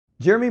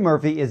Jeremy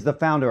Murphy is the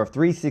founder of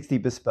 360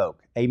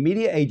 Bespoke, a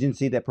media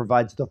agency that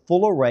provides the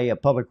full array of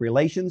public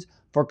relations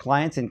for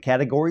clients in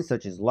categories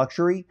such as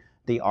luxury,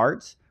 the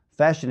arts,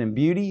 fashion and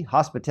beauty,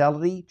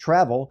 hospitality,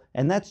 travel,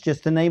 and that's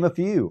just to name a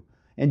few.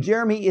 And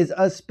Jeremy is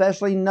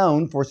especially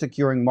known for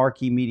securing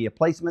marquee media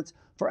placements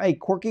for a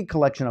quirky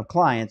collection of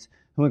clients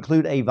who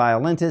include a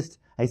violinist,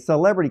 a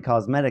celebrity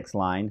cosmetics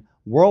line,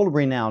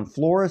 world-renowned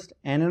florist,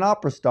 and an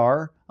opera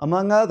star,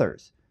 among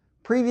others.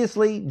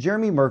 Previously,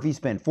 Jeremy Murphy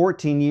spent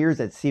 14 years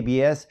at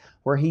CBS,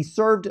 where he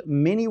served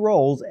many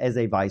roles as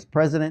a vice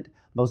president,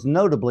 most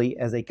notably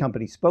as a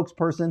company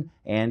spokesperson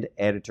and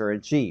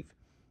editor-in-chief.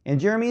 And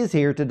Jeremy is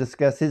here to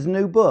discuss his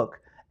new book,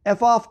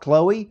 F Off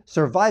Chloe,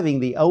 Surviving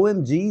the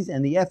OMGs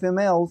and the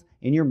FMLs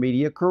in Your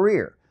Media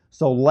Career.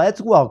 So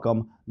let's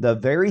welcome the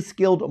very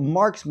skilled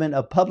marksman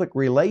of public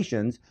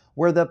relations,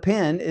 where the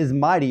pen is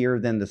mightier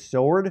than the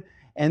sword,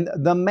 and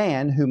the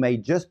man who may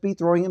just be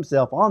throwing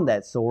himself on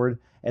that sword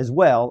as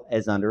well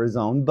as under his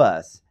own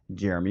bus,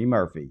 Jeremy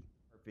Murphy.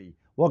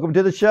 Welcome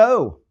to the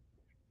show.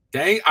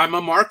 I'm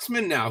a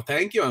marksman now.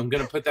 Thank you. I'm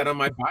going to put that on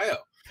my bio.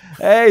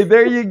 Hey,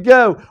 there you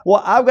go.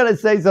 Well, I've got to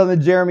say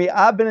something, Jeremy.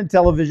 I've been in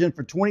television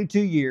for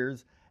 22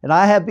 years, and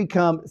I have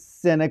become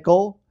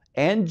cynical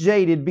and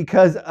jaded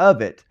because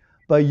of it.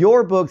 But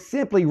your book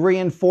simply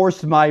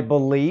reinforced my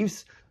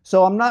beliefs,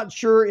 so I'm not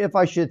sure if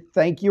I should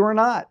thank you or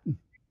not.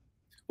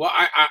 Well,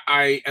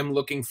 I am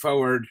looking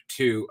forward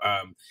to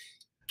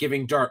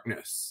giving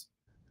darkness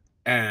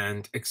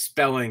and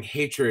expelling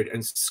hatred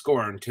and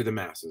scorn to the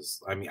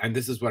masses. I mean, and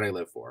this is what I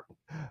live for.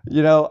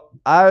 You know,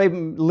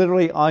 I'm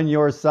literally on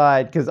your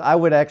side because I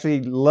would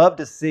actually love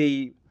to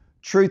see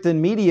truth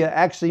and media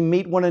actually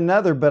meet one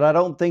another, but I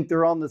don't think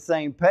they're on the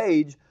same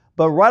page.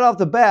 But right off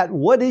the bat,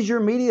 what is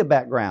your media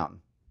background?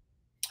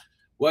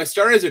 Well, I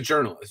started as a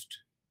journalist,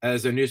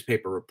 as a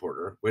newspaper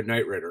reporter with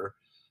Knight Ridder.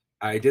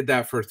 I did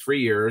that for 3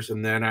 years,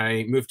 and then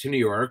I moved to New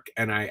York,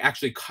 and I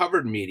actually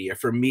covered media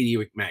for Media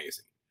Week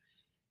magazine.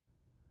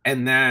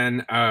 And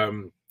then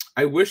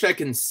I wish I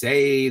can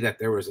say that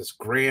there was this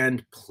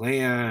grand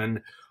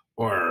plan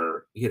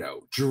or,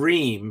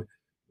 dream,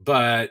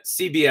 but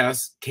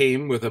CBS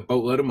came with a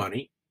boatload of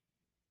money,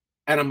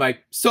 and I'm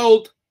like,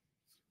 sold.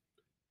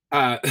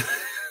 That's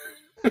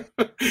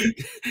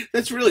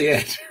really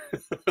it.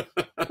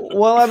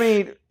 Well, I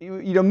mean,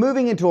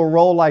 moving into a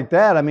role like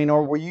that, I mean,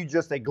 or were you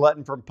just a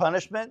glutton for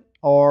punishment,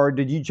 or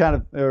did you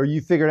or you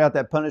figured out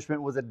that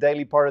punishment was a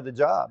daily part of the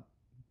job?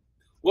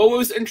 Well, what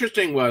was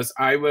interesting was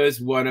I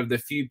was one of the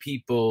few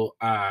people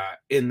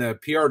in the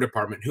PR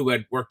department who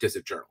had worked as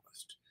a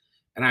journalist.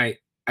 And I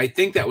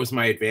think that was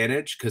my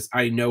advantage because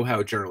I know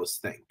how journalists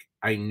think.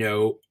 I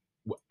know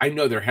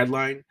their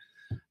headline.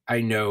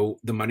 I know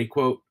the money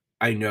quote.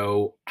 I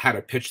know how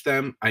to pitch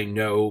them. I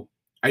know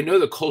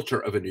the culture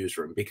of a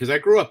newsroom because I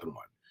grew up in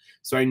one.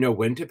 So I know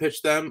when to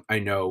pitch them. I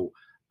know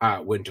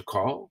when to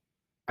call.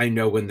 I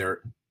know when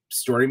their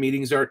story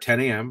meetings are at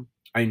 10 a.m.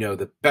 I know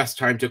the best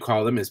time to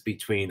call them is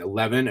between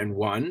 11 and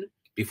 1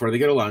 before they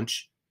go to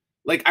lunch.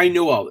 Like, I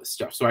know all this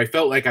stuff. So I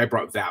felt like I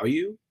brought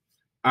value.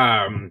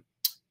 And,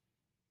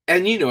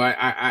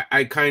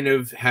 I kind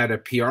of had a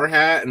PR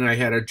hat and I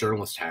had a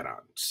journalist hat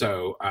on.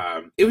 So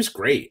it was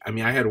great. I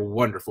mean, I had a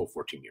wonderful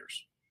 14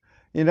 years.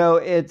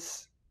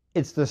 It's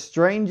the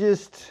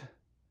strangest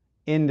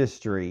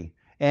industry.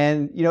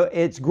 And,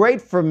 it's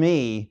great for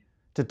me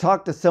to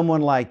talk to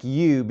someone like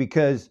you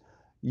because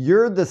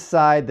you're the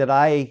side that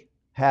I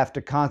have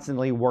to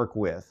constantly work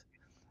with.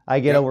 I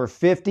get over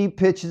 50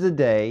 pitches a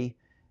day,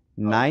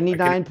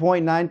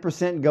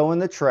 99.9% go in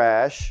the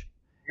trash.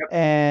 Yep.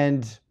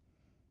 And,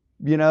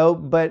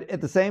 but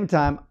at the same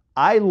time,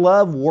 I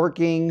love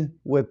working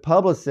with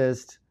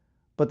publicists,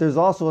 but there's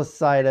also a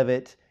side of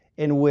it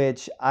in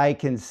which I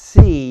can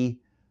see,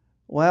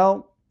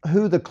 well,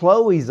 who the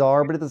Chloes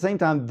are, but at the same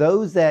time,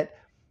 those that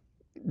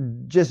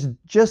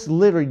just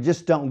literally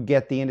just don't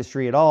get the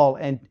industry at all,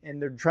 and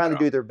they're trying to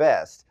do their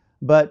best.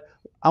 But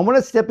I want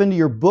to step into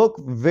your book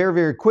very,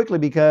 very quickly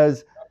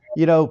because,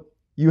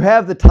 you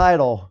have the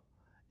title,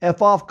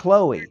 F Off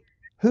Chloe.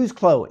 Who's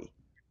Chloe?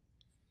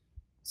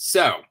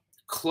 So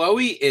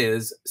Chloe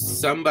is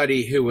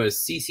somebody who was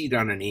CC'd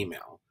on an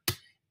email,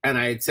 and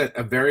I had sent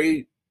a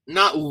very,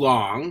 not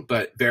long,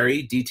 but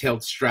very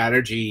detailed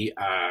strategy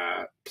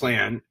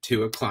plan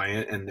to a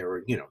client, and there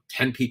were,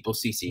 10 people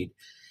CC'd.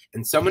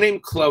 And someone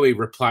named Chloe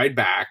replied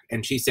back,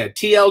 and she said,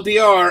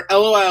 TLDR,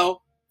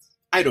 LOL.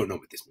 I don't know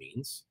what this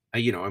means.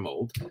 I'm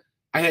old.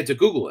 I had to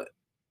Google it.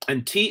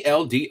 And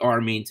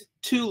TLDR means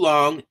too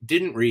long,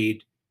 didn't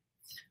read.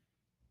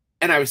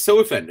 And I was so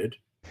offended.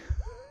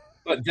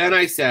 But then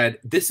I said,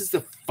 this is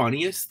the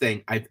funniest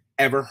thing I've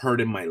ever heard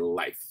in my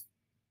life.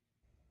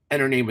 And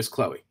her name was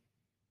Chloe.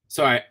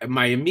 So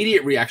my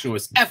immediate reaction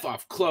was, F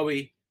off,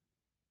 Chloe.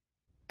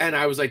 And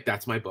I was like,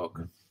 that's my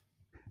book.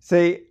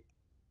 See,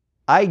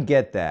 I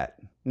get that.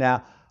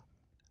 Now,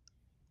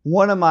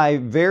 one of my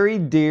very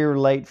dear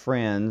late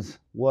friends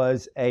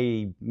was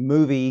a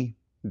movie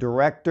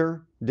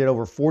director, did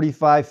over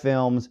 45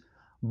 films,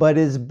 but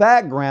his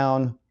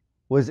background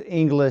was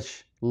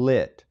English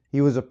lit. He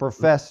was a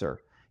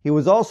professor. He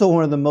was also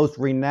one of the most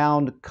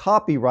renowned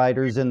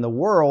copywriters in the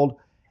world.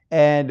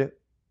 And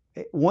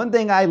one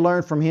thing I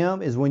learned from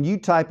him is when you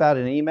type out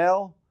an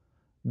email,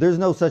 there's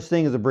no such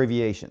thing as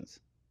abbreviations.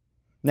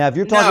 Now, if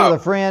you're talking with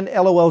a friend,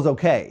 LOL is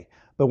okay.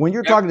 But when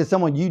you're talking to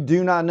someone you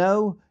do not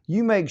know,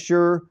 you make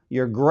sure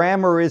your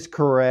grammar is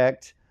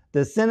correct,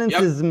 the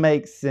sentences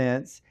make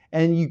sense,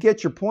 and you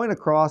get your point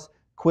across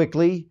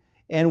quickly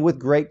and with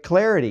great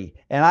clarity.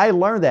 And I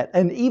learned that.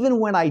 And even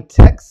when I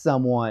text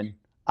someone,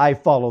 I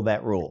follow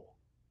that rule.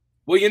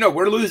 Well,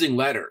 we're losing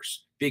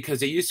letters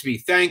because it used to be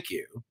thank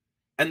you,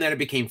 and then it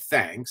became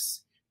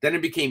thanks, then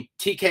it became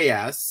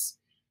TKS,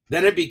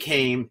 then it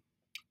became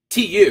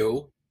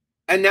TU,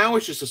 and now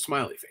it's just a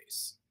smiley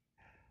face.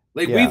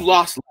 Like we've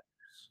lost letters.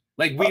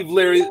 Like we've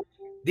literally,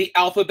 the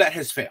alphabet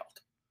has failed.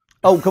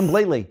 Oh,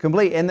 completely.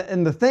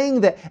 And the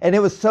thing and it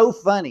was so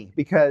funny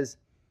because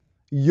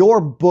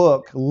your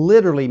book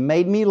literally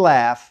made me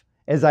laugh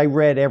as I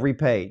read every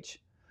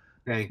page.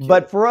 Thank you.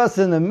 But for us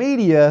in the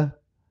media,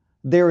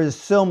 there is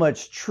so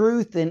much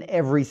truth in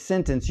every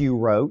sentence you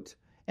wrote.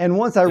 And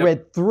once I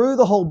read through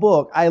the whole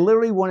book, I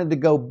literally wanted to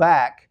go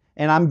back,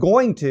 and I'm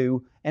going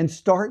to, and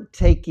start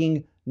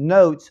taking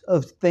notes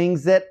of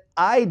things that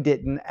I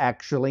didn't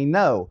actually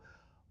know.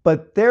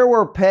 But there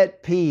were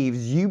pet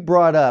peeves you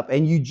brought up,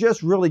 and you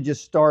just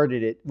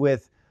started it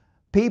with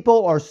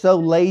people are so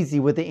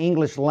lazy with the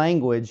English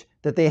language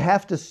that they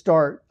have to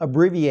start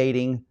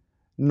abbreviating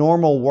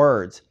normal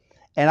words.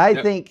 And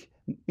I think,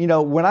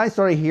 when I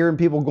started hearing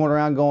people going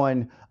around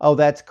going, oh,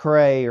 that's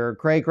cray or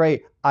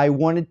cray, I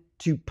wanted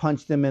to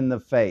punch them in the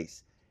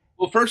face.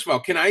 Well, first of all,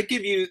 can I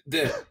give you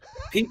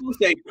people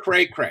say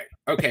cray.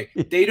 Okay.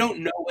 They don't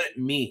know what it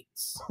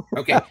means.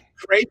 Okay.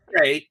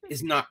 Cray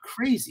is not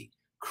crazy.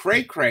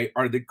 Cray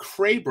are the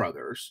Cray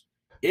brothers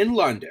in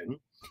London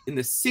in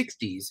the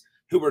 60s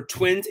who were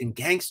twins and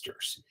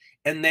gangsters.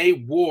 And they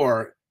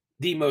wore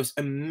the most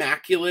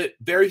immaculate,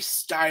 very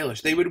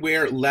stylish. They would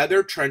wear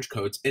leather trench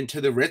coats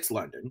into the Ritz,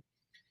 London.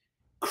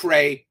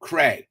 Cray.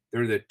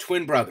 They're the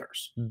twin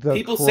brothers.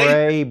 People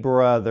Cray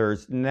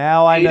brothers.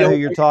 Now I know who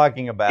you're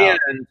talking about.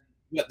 And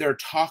what they're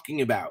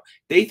talking about.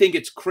 They think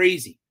it's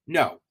crazy.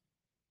 No,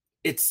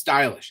 it's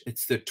stylish.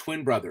 It's the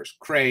twin brothers.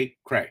 Cray.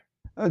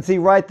 And see,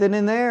 right then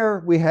and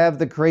there, we have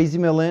the crazy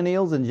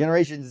millennials and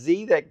Generation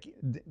Z that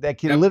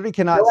literally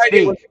cannot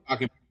speak.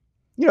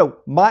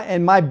 One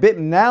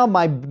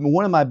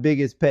of my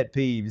biggest pet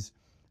peeves,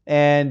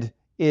 and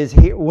is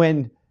here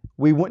when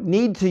we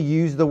need to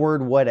use the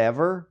word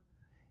whatever.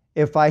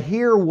 If I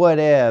hear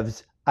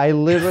whatevs, I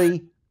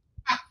literally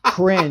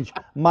cringe.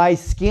 My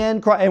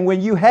skin crawls. And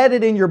when you had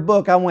it in your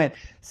book, I went,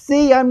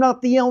 see, I'm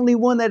not the only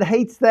one that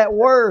hates that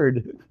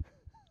word.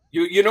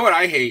 You know what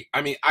I hate?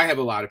 I mean, I have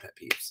a lot of pet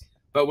peeves.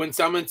 But when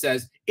someone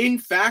says, in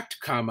fact,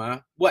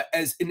 comma, what,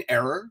 as an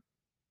error?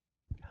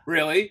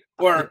 Really?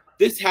 Or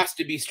this has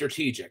to be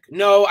strategic.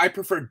 No, I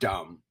prefer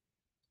dumb.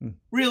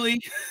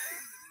 Really?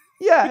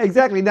 Yeah,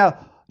 exactly.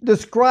 Now,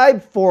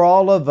 describe for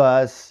all of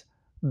us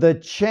the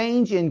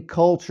change in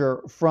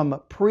culture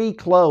from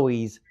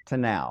pre-Chloe's to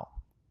now.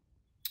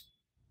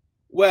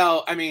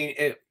 Well, I mean,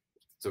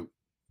 so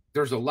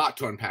there's a lot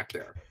to unpack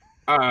there.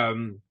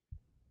 I'm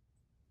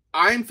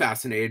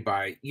fascinated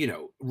by,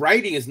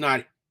 writing is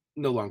no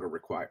longer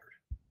required.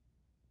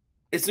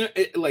 It's not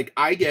like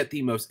I get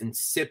the most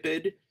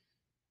insipid,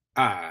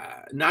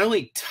 not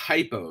only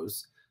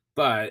typos,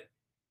 but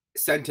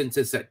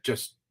sentences that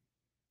just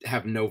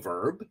have no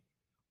verb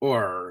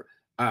or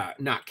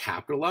not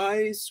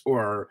capitalized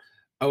or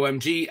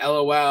OMG,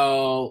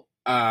 LOL,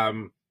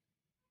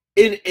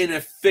 in an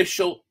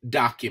official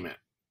document.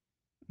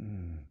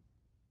 And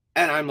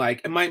I'm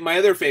like, and my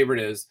other favorite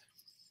is,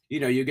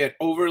 you get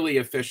overly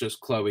officious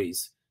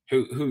Chloes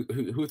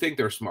who think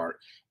they're smart,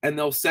 and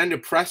they'll send a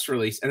press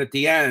release, and at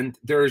the end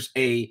there's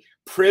a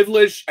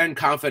privileged and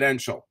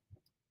confidential.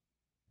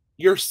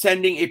 You're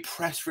sending a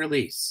press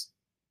release.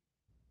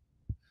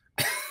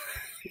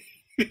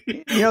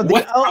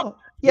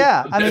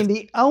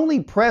 The only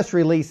press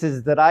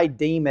releases that I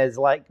deem as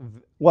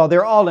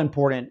they're all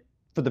important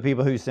for the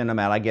people who send them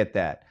out. I get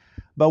that.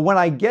 But when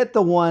I get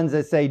the ones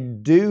that say,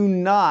 do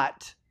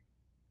not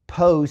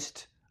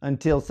post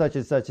until such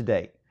and such a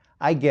date,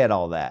 I get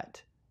all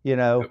that,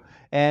 Yep.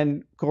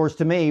 And of course,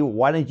 to me,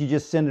 why didn't you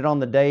just send it on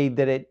the day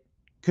that it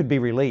could be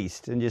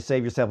released and just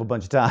save yourself a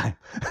bunch of time?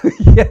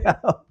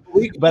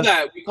 We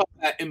call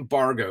that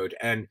embargoed.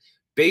 And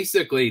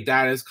basically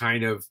that is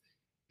kind of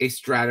a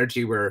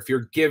strategy where if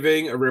you're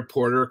giving a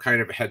reporter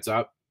kind of a heads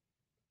up,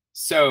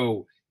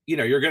 so,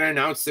 you're going to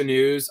announce the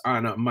news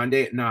on a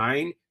Monday at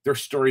 9, their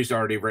story's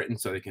already written,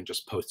 so they can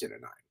just post it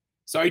at 9.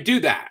 So I do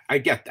that. I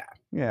get that.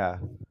 Yeah.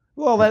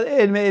 Well,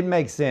 it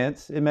makes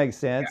sense. It makes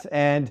sense. Yeah.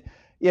 And,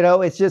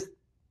 it's just,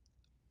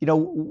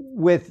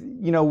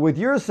 with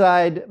your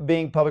side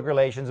being public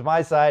relations,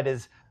 my side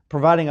is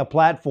providing a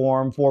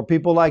platform for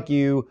people like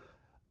you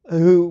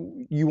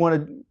who you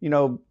want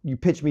to, you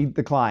pitch me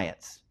the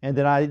clients, and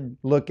then I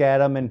look at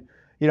them, and,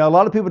 a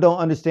lot of people don't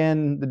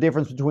understand the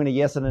difference between a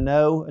yes and a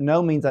no. A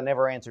no means I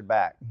never answered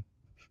back.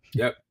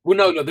 Yep. Well,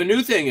 no, the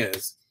new thing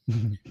is,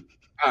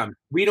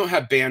 We don't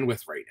have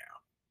bandwidth right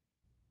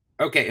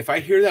now. Okay, if I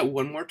hear that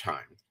one more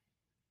time,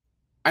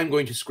 I'm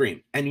going to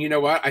scream. And you know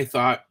what? I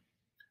thought,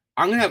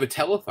 I'm going to have a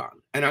telethon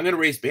and I'm going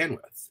to raise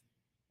bandwidth.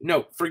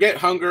 No, forget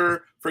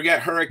hunger,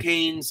 forget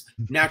hurricanes,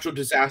 natural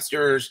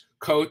disasters,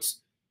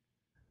 coats.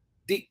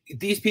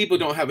 These people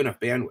don't have enough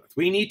bandwidth.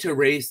 We need to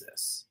raise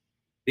this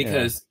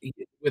because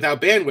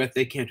without bandwidth,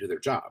 they can't do their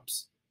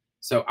jobs.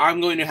 So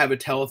I'm going to have a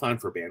telethon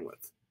for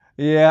bandwidth.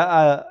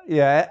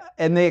 Yeah.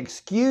 And the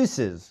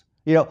excuses,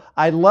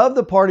 I love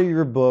the part of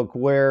your book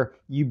where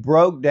you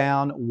broke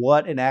down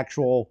what an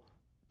actual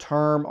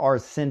term or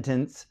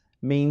sentence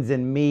means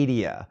in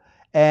media.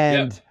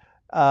 And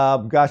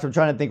gosh, I'm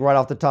trying to think right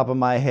off the top of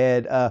my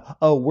head.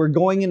 We're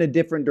going in a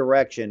different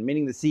direction,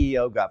 meaning the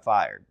CEO got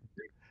fired.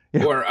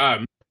 Or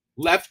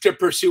left to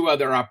pursue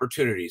other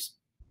opportunities.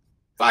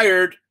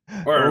 Fired.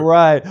 Or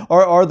right.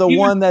 Or the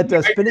one that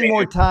spending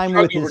more time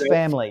with his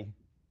family.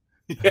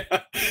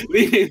 Yeah,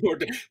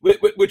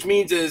 which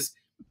means is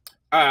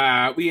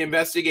we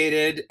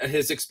investigated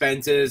his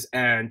expenses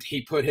and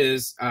he put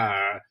his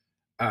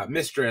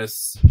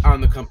mistress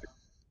on the company.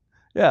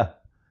 Yeah,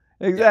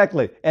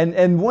 exactly.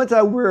 And once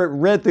I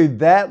read through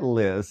that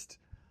list,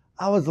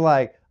 I was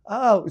like,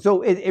 oh,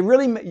 so it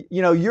really,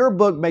 your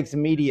book makes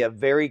media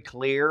very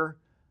clear,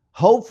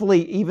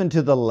 hopefully even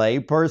to the lay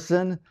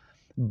person.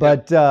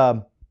 But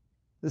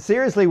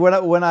seriously,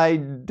 when I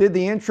did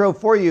the intro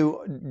for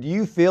you, do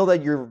you feel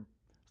that you're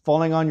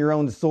falling on your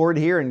own sword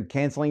here and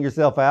canceling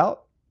yourself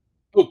out?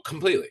 Oh,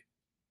 completely.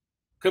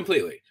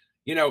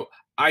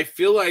 I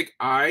feel like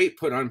I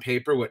put on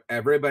paper what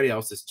everybody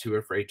else is too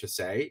afraid to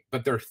say,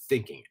 but they're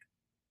thinking it.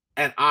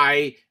 And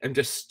I am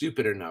just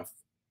stupid enough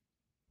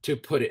to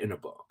put it in a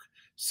book.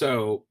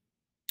 So,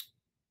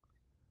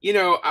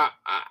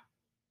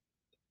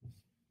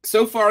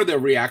 so far the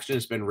reaction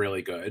has been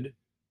really good,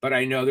 but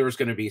I know there's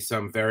going to be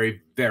some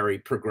very, very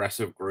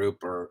progressive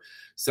group or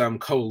some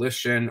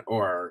coalition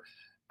or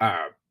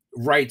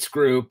rights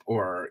group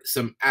or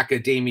some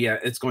academia.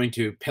 It's going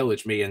to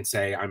pillage me and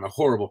say I'm a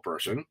horrible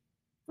person,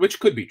 which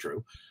could be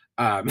true.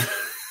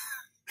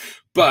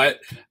 But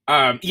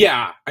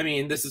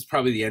this is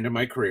probably the end of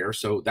my career.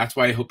 So that's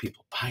why I hope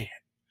people buy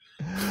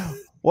it.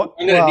 Well,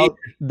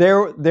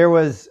 there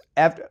was,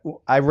 after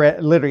I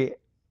read, literally,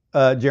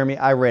 Jeremy,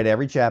 I read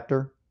every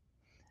chapter.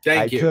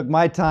 Thank you. I took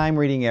my time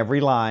reading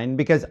every line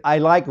because I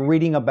like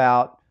reading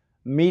about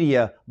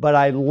media, but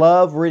I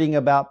love reading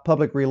about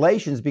public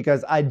relations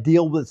because I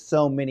deal with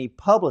so many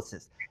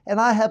publicists.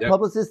 And I have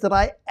publicists that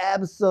I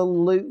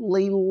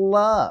absolutely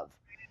love.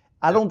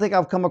 I don't think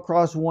I've come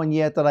across one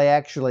yet that I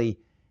actually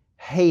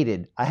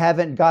hated. I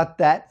haven't got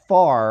that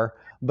far,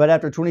 but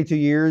after 22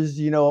 years,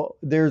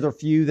 there's a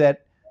few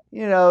that,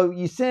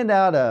 you send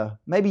out a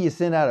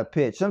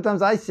pitch.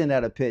 Sometimes I send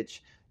out a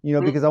pitch,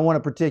 because I want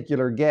a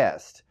particular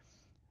guest.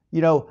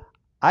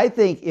 I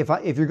think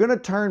if you're going to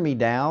turn me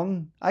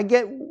down, I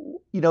get,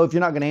 if you're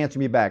not going to answer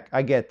me back,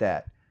 I get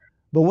that.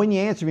 But when you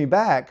answer me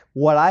back,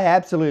 what I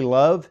absolutely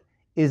love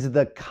is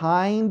the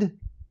kind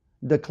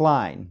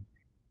decline.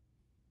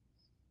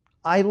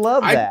 I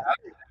love that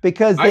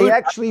because they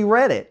actually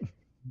read it.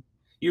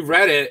 You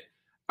read it.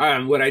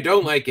 What I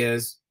don't like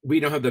is we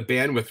don't have the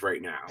bandwidth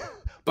right now.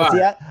 But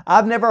see,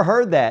 I've never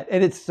heard that.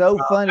 And it's so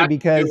funny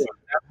because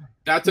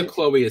that's a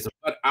Chloeism.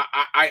 But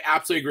I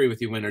absolutely agree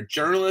with you. When a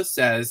journalist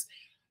says,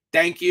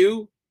 thank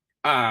you,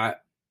 I'm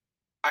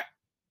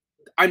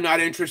not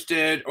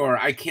interested, or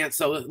I can't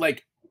sell it,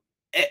 like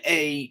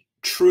a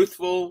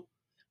truthful,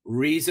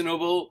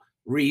 reasonable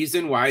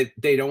reason why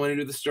they don't want to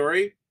do the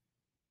story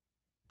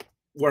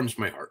warms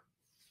my heart.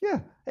 Yeah,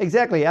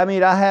 exactly. I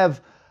mean, I've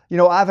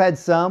had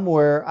some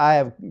where I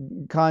have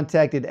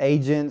contacted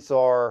agents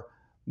or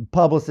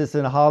publicists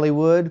in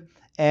Hollywood,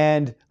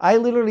 and I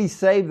literally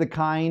save the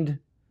kind,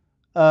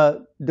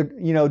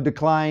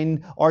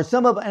 decline, or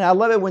and I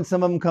love it when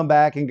some of them come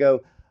back and go,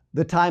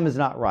 the time is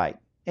not right.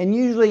 And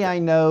usually I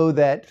know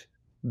that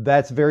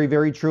that's very,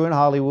 very true in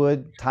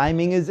Hollywood.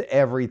 Timing is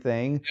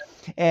everything.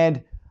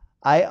 And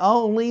I've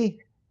only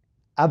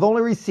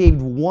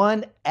received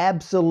one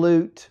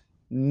absolute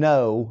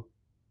no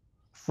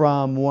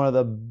from one of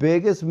the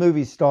biggest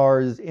movie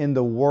stars in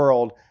the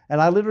world. And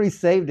I literally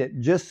saved it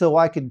just so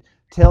I could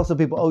tell some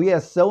people, oh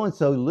yes,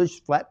 so-and-so Liz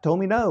flat told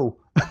me no,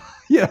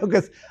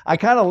 because I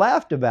kind of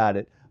laughed about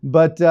it.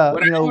 But,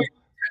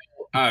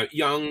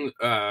 young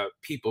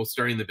people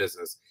starting the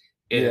business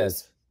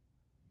is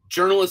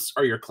journalists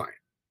are your client.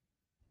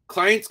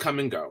 Clients come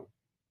and go.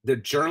 The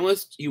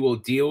journalists you will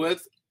deal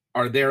with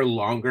are there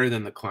longer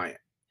than the client.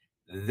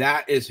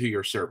 That is who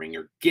you're serving.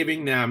 You're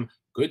giving them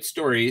good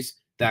stories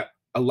that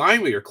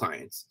align with your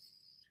clients,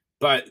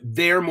 but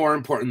they're more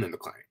important than the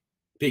client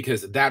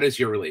because that is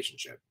your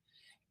relationship.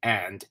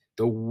 And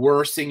the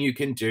worst thing you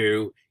can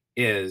do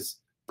is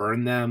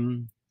burn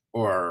them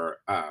or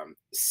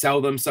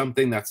sell them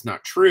something that's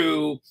not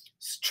true,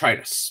 try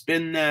to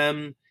spin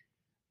them.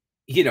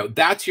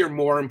 That's your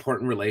more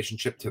important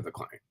relationship to the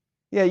client.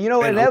 Yeah,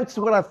 and that's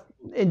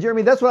and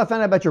Jeremy, that's what I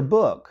found out about your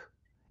book,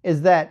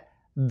 is that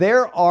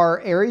there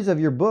are areas of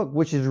your book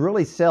which is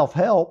really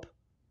self-help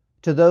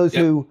to those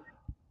Yep. who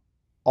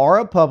are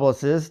a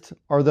publicist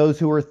or those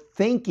who are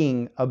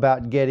thinking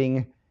about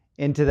getting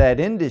into that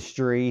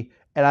industry.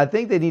 And I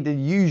think they need to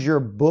use your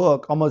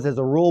book almost as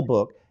a rule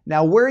book.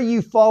 Now, where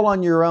you fall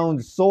on your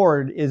own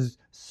sword is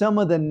some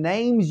of the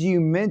names you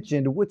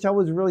mentioned, which I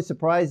was really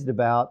surprised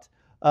about.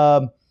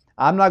 I'm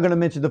not going to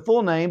mention the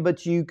full name,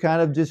 but you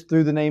kind of just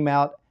threw the name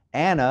out,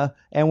 Anna.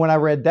 And when I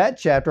read that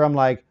chapter, I'm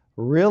like,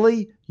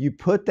 really? You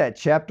put that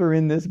chapter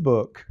in this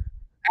book?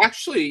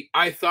 Actually,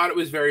 I thought it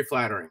was very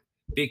flattering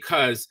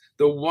because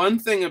the one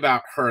thing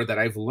about her that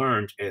I've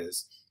learned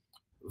is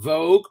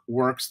Vogue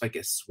works like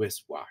a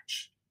Swiss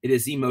watch. It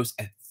is the most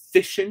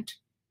efficient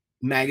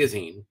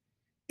magazine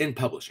in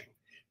publishing.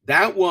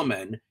 That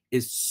woman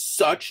is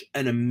such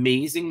an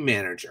amazing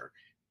manager.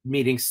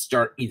 Meetings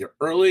start either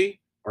early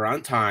or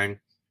on time,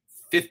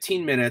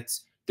 15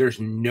 minutes. There's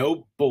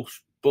no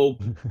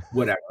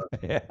whatever.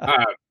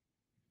 Yeah.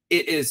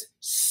 It is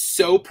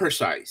so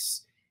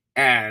precise.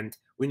 And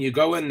when you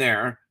go in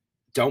there,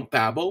 don't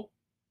babble,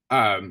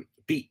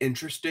 be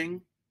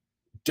interesting,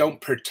 don't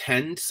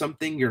pretend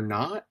something you're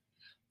not,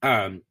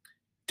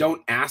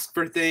 don't ask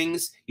for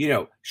things. You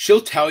know,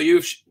 she'll tell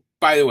you,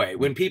 by the way,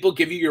 when people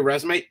give you your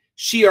resume,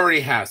 she already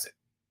has it.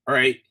 All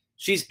right.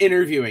 She's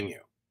interviewing you.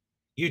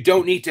 You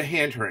don't need to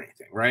hand her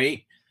anything.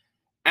 Right.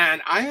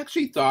 And I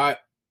actually thought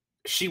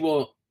she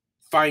will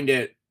find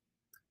it.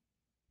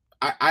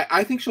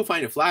 I think she'll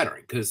find it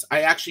flattering because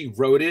I actually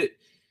wrote it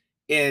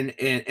in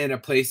a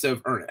place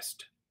of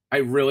earnest. I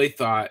really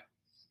thought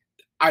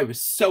I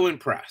was so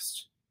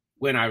impressed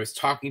when I was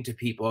talking to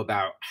people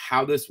about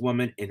how this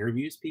woman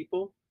interviews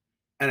people.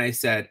 And I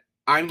said,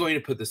 I'm going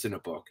to put this in a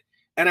book.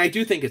 And I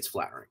do think it's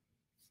flattering.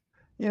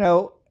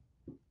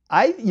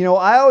 I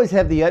always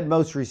have the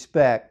utmost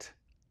respect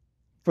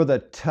for the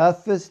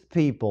toughest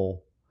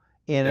people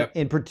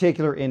in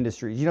particular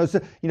industries.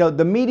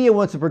 The media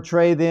wants to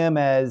portray them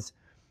as,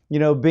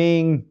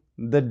 being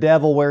the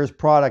devil wears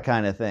Prada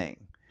kind of thing.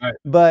 Right.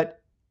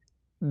 But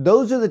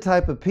those are the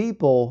type of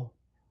people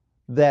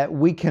that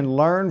we can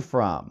learn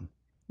from.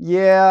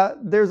 Yeah,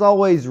 there's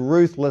always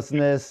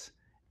ruthlessness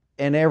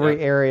in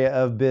every area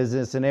of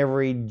business and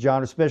every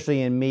genre,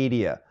 especially in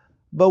media.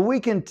 But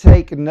we can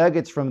take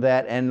nuggets from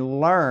that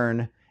and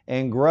learn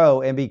and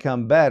grow and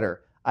become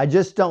better. I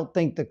just don't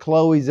think the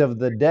Chloes of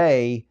the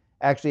day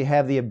actually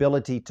have the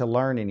ability to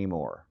learn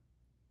anymore.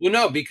 Well,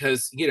 no,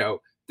 because,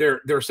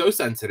 they're so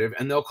sensitive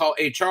and they'll call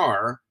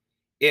HR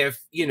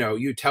if,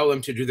 you tell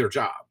them to do their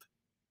job.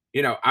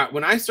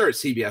 When I started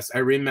CBS, I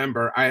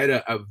remember I had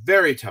a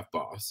very tough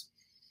boss.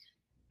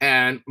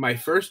 And my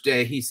first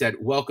day, he said,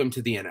 "Welcome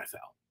to the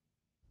NFL."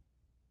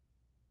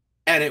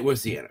 And it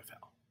was the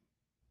NFL.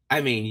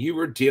 I mean, you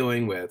were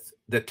dealing with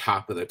the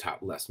top of the top,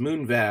 Les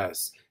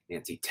Moonves,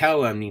 Nancy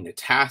Tellem, Nina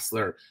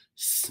Tassler,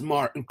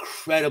 smart,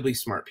 incredibly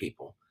smart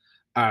people.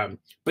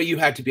 But you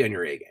had to be on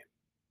your A game.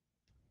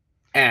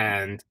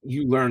 And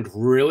you learned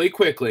really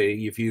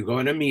quickly, if you go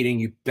in a meeting,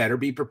 you better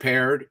be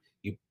prepared.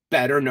 You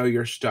better know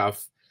your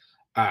stuff.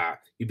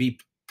 You be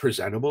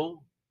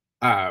presentable,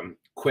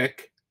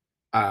 quick,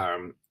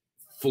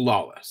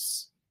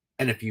 flawless.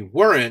 And if you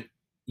weren't,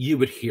 you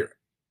would hear it.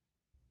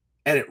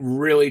 And it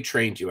really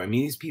trained you. I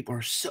mean, these people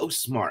are so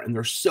smart and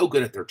they're so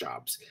good at their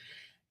jobs.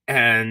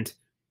 And,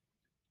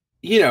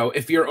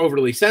 if you're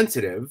overly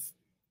sensitive,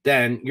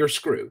 then you're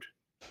screwed.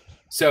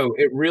 So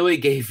it really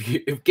gave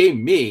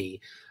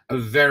me a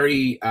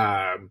very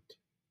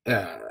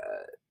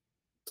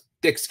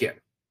thick skin.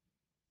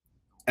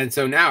 And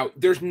so now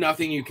there's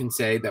nothing you can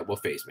say that will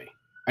faze me.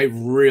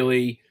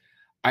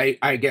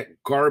 I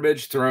get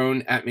garbage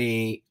thrown at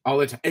me all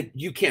the time.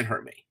 You can't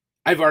hurt me.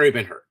 I've already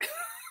been hurt.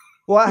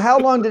 Well, how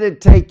long did it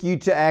take you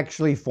to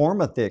actually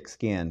form a thick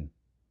skin?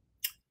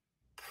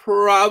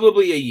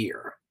 Probably a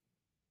year.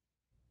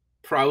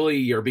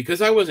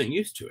 Because I wasn't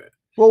used to it.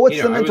 Well,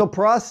 what's the mental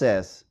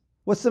process?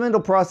 What's the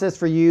mental process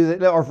for you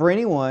or for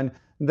anyone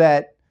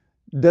that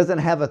doesn't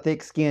have a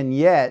thick skin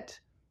yet?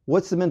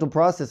 What's the mental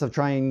process of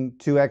trying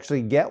to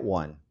actually get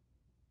one?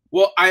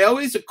 Well, I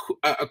always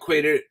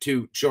equated it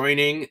to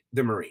joining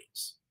the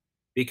Marines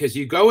because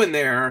you go in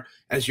there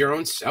as your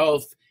own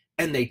self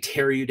and they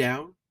tear you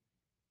down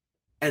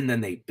and then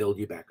they build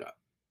you back up,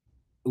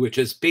 which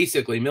is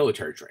basically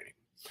military training.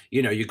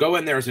 You go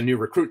in there as a new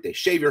recruit, they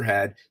shave your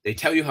head, they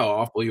tell you how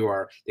awful you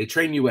are, they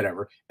train you,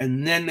 whatever,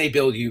 and then they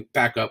build you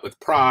back up with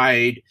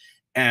pride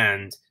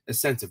and a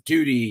sense of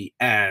duty.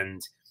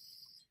 And,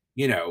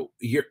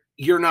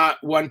 you're not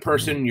one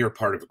person, you're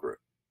part of a group.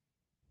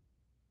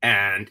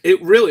 And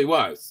it really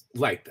was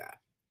like that.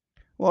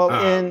 Well,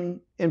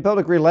 in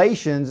public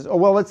relations, or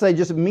well, let's say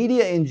just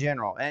media in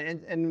general,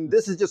 and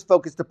this is just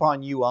focused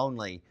upon you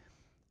only,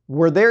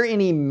 were there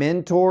any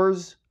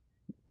mentors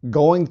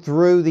going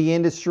through the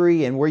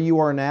industry and where you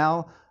are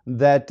now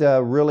that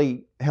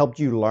really helped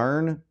you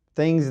learn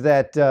things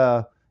that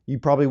you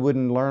probably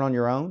wouldn't learn on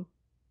your own?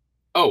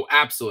 Oh,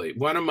 absolutely.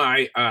 One of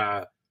my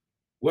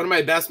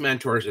best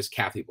mentors is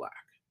Kathy Black,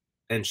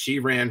 and she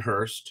ran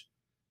Hearst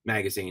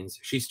magazines.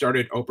 She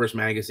started Oprah's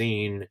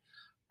magazine.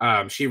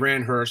 She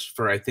ran Hearst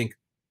for, I think,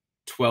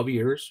 12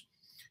 years.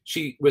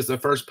 She was the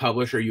first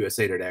publisher,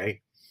 USA Today.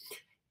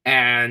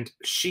 And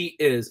she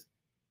is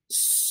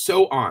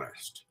so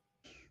honest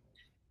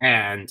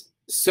and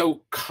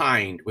so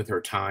kind with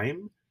her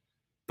time.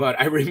 But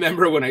I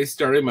remember when I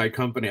started my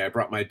company, I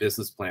brought my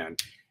business plan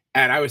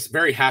and I was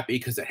very happy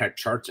because it had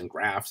charts and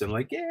graphs and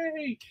like,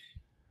 yay.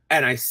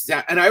 And I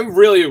sat and I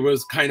really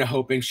was kind of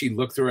hoping she'd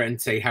look through it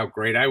and say how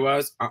great I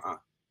was.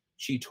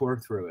 She tore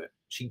through it.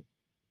 She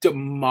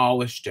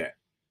demolished it.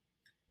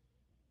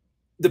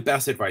 The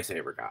best advice I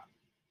ever got.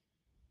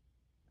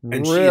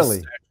 And Really?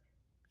 she's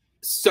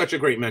such a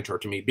great mentor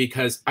to me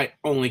because I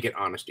only get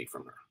honesty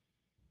from her.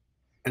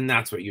 And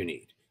that's what you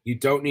need. You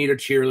don't need a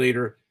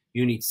cheerleader.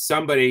 You need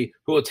somebody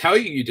who will tell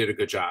you you did a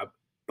good job,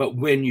 but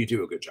when you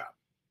do a good job.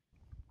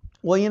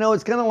 Well, you know,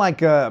 it's kind of like,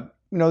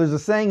 there's a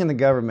saying in the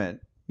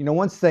government,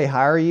 once they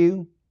hire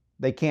you,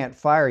 they can't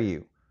fire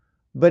you.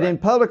 But in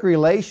public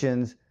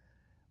relations,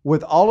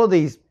 with all of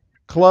these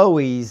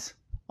Chloes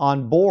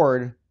on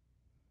board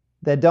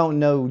that don't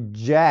know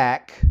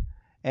jack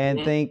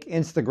and think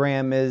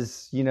Instagram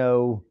is,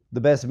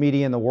 the best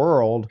media in the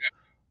world,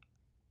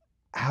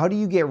 how do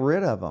you get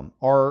rid of them?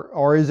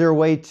 Or is there a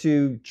way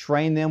to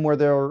train them where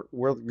they're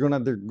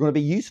going to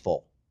be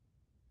useful?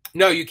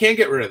 No, you can't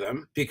get rid of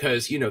them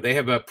because, they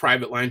have a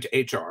private line to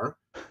HR.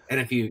 And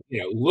if you,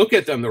 look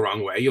at them the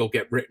wrong way, you'll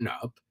get written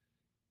up.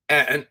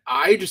 And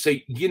I just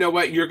say, you know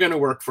what? You're going to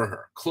work for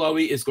her.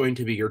 Chloe is going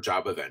to be your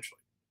job eventually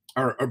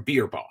or be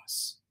your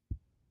boss.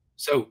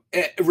 So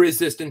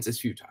resistance is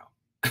futile.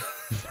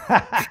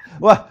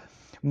 Well,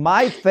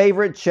 my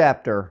favorite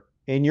chapter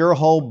in your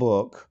whole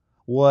book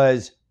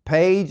was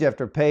page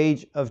after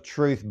page of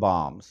truth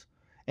bombs.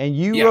 And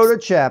you wrote a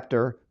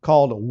chapter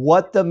called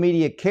What the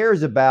Media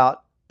Cares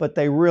About, but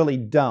They Really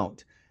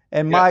Don't.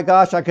 And my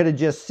gosh, I could have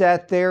just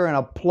sat there and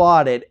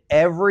applauded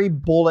every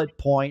bullet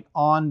point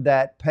on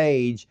that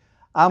page.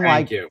 I'm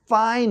like,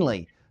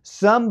 finally,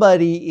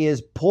 somebody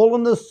is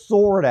pulling the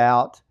sword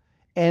out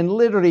and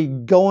literally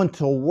going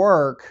to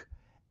work.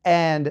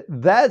 And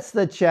that's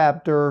the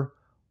chapter,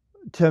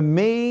 to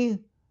me,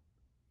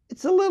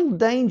 it's a little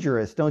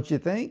dangerous, don't you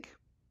think?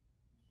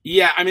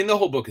 Yeah, I mean, the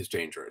whole book is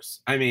dangerous.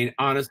 I mean,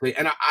 honestly,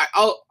 and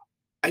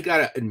I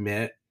gotta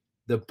admit,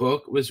 the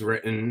book was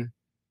written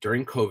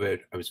during COVID.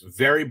 I was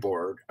very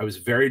bored. I was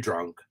very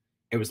drunk.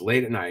 It was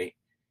late at night.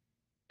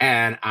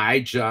 And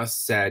I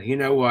just said, you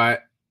know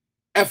what?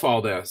 F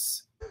all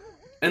this.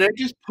 And I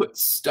just put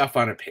stuff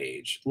on a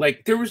page.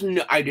 Like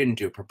I didn't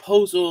do a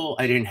proposal.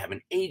 I didn't have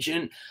an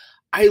agent.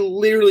 I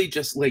literally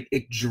just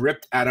it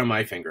dripped out of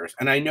my fingers.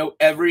 And I know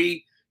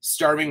every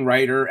starving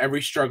writer,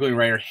 every struggling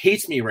writer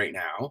hates me right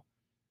now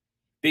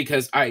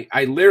because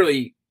I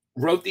literally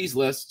wrote these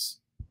lists,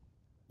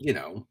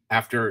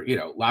 after,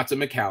 lots of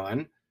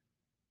Macallan.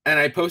 And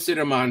I posted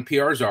them on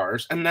PR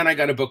Czars, and then I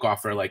got a book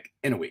offer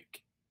in a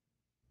week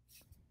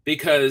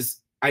because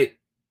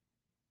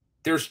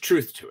there's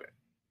truth to it.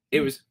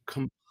 It was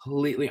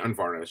completely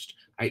unvarnished.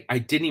 I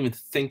didn't even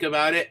think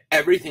about it.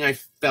 Everything I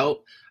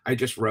felt, I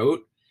just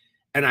wrote.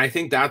 And I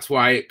think that's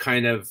why it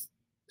kind of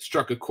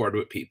struck a chord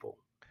with people,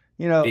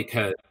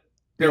 because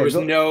there was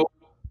no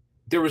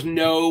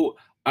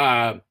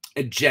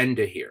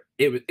agenda here.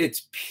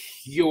 It's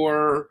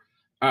pure,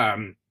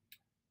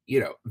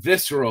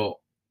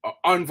 visceral,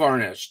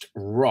 unvarnished,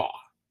 raw.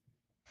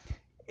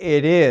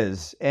 It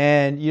is.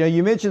 And,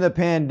 you mentioned the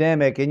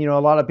pandemic and, a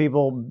lot of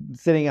people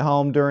sitting at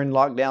home during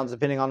lockdowns,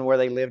 depending on where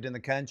they lived in the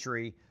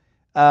country.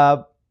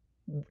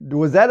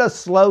 Was that a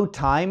slow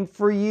time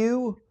for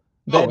you?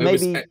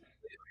 Literally,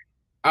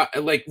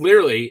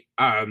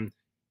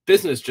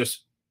 business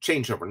just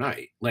changed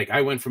overnight.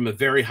 I went from a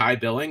very high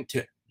billing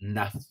to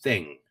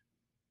nothing.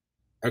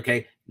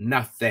 Okay.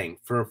 Nothing.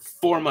 For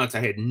 4 months,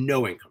 I had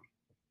no income.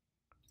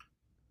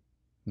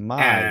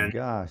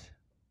 Gosh.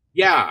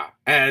 Yeah.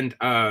 And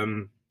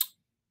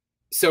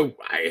so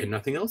I had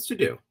nothing else to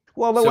do.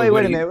 Well, wait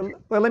a minute.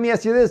 Well, let me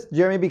ask you this,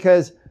 Jeremy,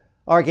 because,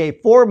 okay,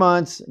 4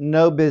 months,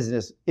 no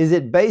business. Is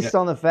it based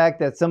on the fact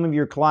that some of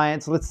your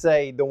clients, let's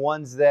say the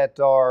ones that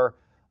are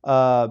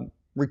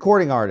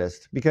recording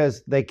artists,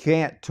 because they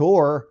can't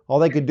tour, all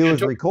they could do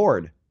is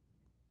record?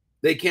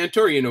 They can't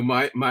tour.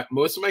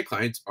 Most of my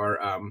clients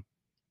are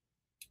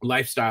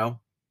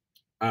lifestyle,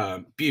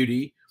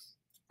 beauty.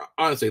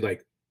 Honestly,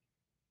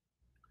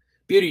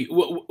 beauty.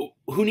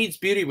 Who needs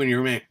beauty when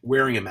you're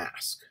wearing a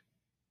mask,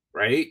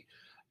 right?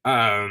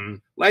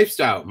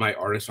 Lifestyle. My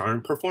artists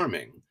aren't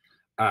performing.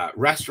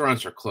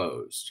 Restaurants are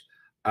closed.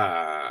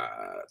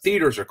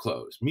 Theaters are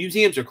closed.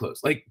 Museums are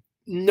closed.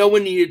 No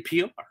one needed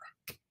PR.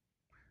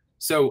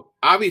 So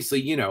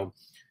obviously,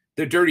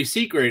 the dirty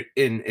secret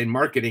in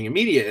marketing and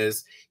media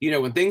is,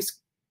 when things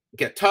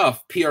get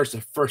tough, PR is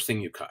the first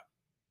thing you cut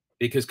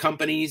because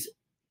companies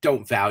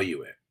don't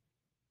value it.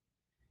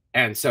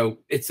 And so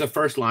it's the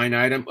first line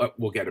item.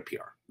 We'll get a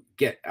PR.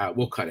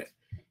 We'll cut it.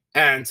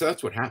 And so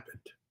that's what happened.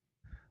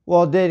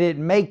 Well, did it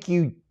make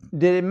you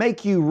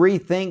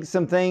rethink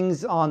some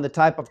things on the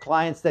type of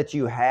clients that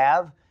you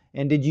have?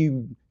 And did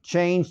you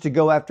change to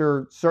go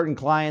after certain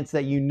clients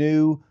that you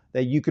knew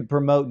that you could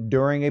promote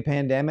during a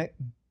pandemic?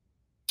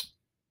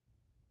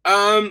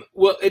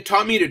 Well, it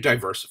taught me to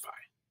diversify.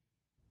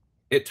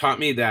 It taught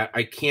me that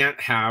I can't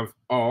have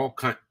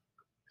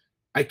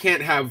I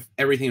can't have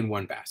everything in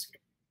one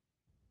basket.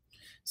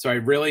 So I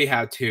really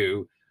had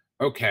to,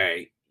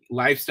 okay,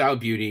 lifestyle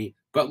beauty,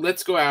 but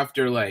let's go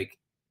after like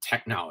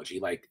technology,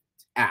 like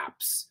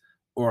apps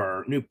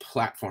or new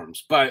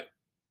platforms, but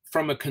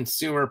from a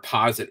consumer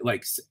positive,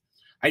 like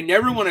I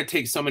never want to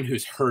take someone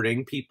who's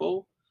hurting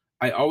people.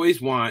 I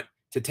always want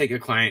to take a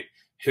client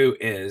who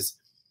is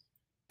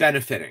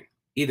benefiting,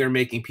 either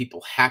making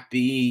people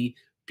happy,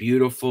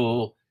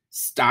 beautiful,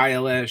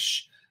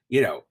 stylish,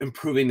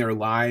 improving their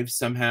lives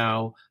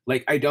somehow.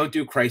 Like I don't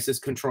do crisis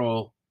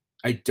control.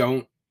 I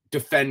don't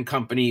defend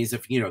companies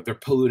if, they're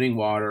polluting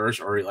waters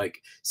or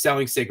like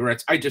selling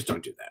cigarettes. I just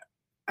don't do that.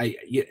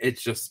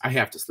 It's just, I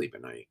have to sleep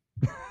at night.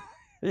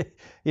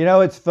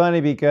 It's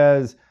funny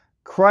because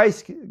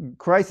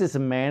crisis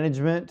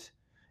management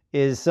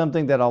is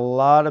something that a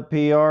lot of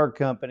PR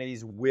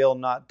companies will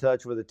not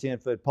touch with a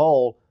 10-foot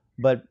pole.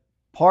 But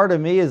part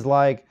of me is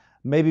like,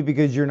 maybe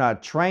because you're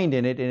not trained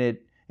in it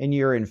and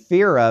you're in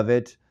fear of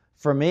it.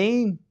 For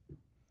me,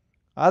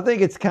 I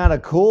think it's kind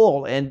of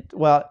cool. And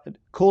well,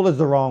 cool is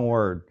the wrong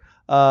word.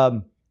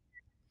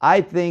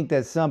 I think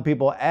that some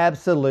people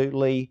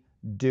absolutely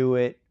do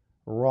it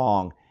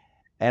wrong.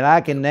 And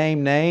I can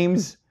name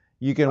names.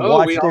 You can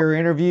watch their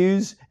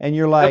interviews and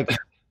you're like,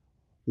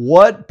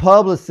 what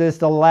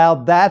publicist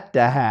allowed that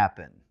to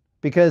happen?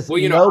 Because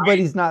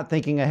nobody's not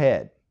thinking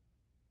ahead.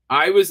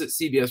 I was at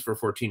CBS for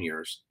 14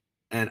 years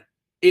and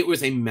it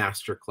was a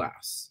master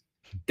class.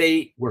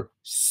 They were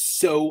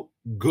so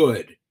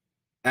good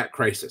at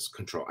crisis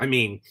control. I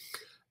mean,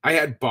 I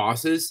had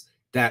bosses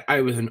that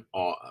I was in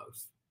awe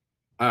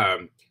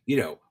of.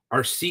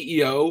 Our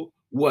CEO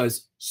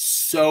was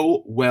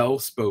so well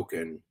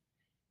spoken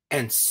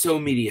and so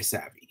media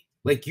savvy.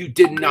 Like you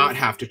did not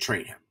have to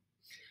train him.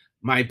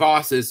 My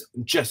bosses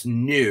just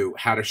knew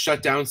how to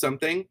shut down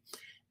something.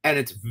 And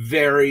it's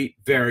very,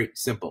 very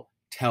simple.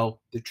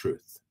 Tell the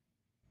truth.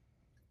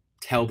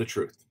 Tell the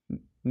truth.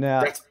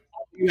 Now, that's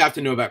all you have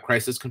to know about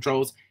crisis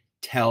controls.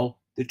 Tell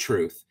the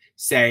truth.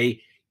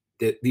 Say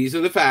that these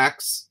are the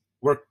facts.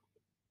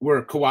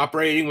 We're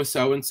cooperating with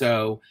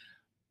so-and-so.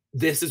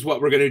 This is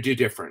what we're going to do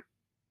different.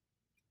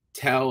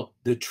 Tell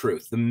the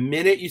truth. The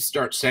minute you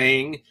start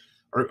saying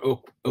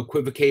or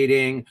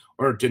equivocating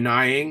or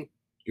denying,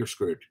 you're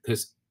screwed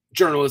because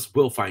journalists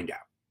will find out.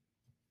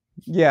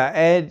 Yeah.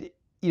 And,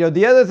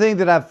 the other thing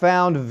that I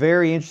found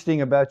very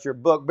interesting about your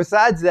book,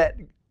 besides that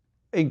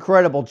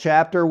incredible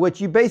chapter, which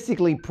you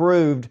basically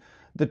proved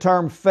the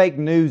term fake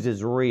news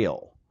is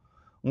real.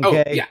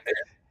 Okay. Oh, yeah.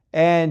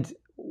 And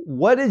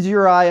what is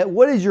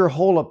your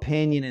whole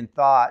opinion and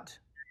thought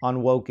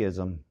on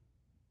wokeism?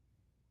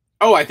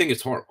 Oh, I think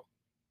it's horrible.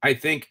 I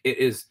think it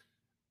is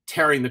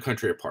tearing the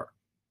country apart.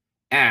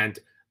 And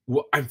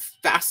what I'm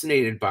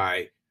fascinated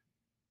by,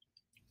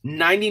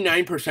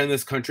 99% of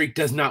this country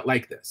does not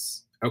like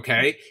this.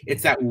 Okay.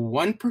 It's that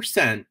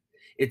 1%.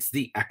 It's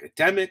the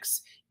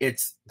academics.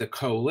 It's the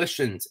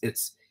coalitions.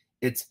 It's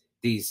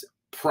these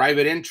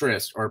private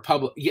interests or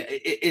public. Yeah.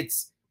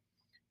 It's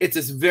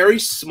this very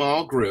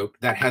small group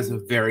that has a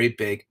very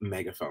big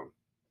megaphone.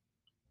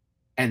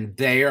 And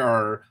they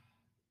are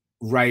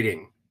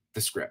writing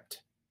the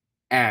script.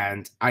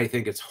 And I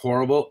think it's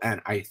horrible.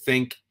 And I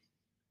think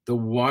the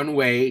one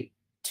way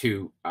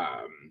to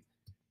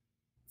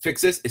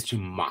fix this is to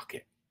mock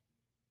it.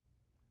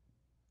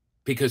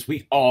 Because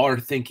we all are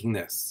thinking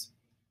this.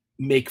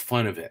 Make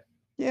fun of it.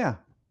 Yeah.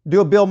 Do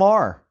a Bill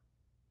Maher.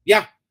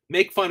 Yeah.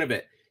 Make fun of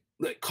it.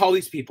 Call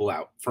these people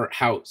out for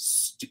how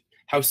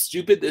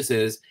stupid this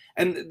is.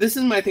 And this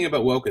is my thing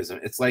about wokeism.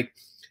 It's like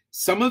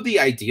some of the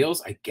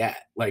ideals I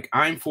get. Like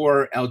I'm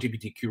for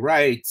LGBTQ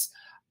rights.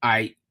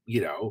 I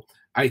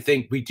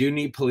think we do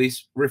need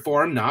police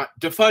reform, not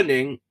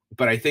defunding,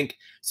 but I think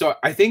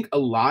a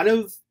lot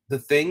of the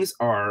things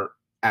are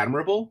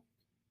admirable.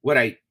 What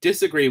I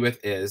disagree with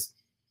is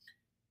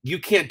you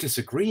can't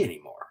disagree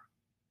anymore.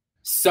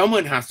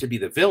 Someone has to be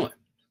the villain.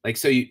 Like,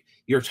 so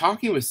you're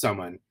talking with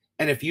someone,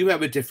 and if you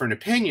have a different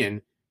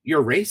opinion,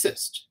 you're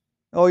racist.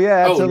 Oh,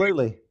 yeah,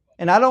 absolutely.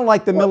 And I don't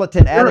like the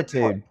militant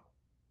attitude.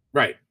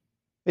 Right.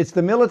 It's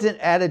the militant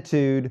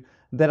attitude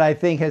that I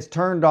think has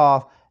turned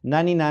off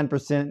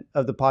 99%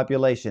 of the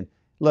population.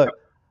 Look,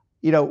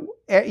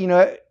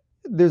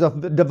 there's a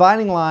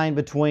dividing line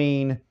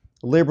between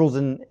liberals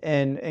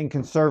and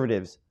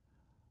conservatives.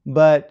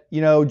 But,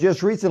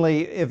 just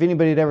recently, if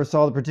anybody had ever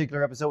saw the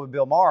particular episode with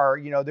Bill Maher,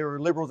 there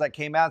were liberals that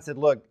came out and said,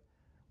 look,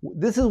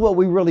 this is what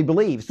we really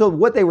believe. So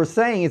what they were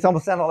saying, it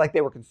almost sounded like they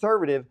were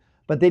conservative,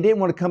 but they didn't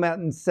want to come out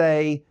and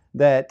say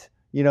that,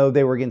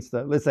 they were against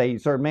let's say,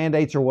 certain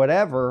mandates or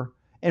whatever,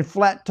 and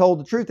flat told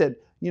the truth that,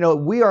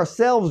 we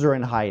ourselves are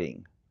in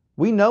hiding.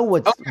 We know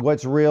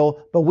what's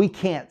real, but we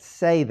can't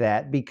say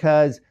that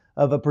because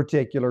of a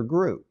particular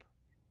group.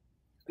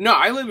 No,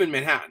 I live in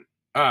Manhattan.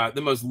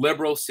 The most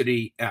liberal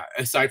city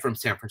aside from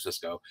San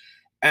Francisco.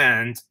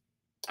 And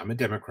I'm a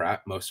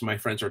Democrat. Most of my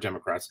friends are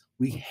Democrats.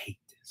 We hate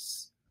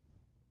this.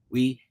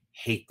 We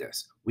hate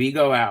this. We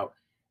go out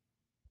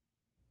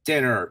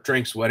dinner,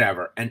 drinks,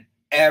 whatever. And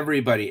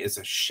everybody is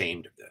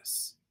ashamed of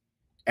this.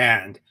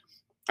 And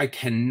I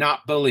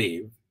cannot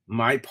believe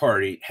my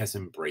party has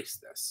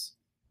embraced this.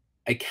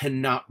 I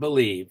cannot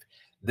believe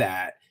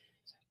that,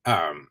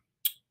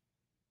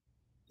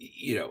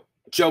 you know,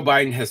 Joe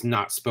Biden has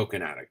not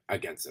spoken out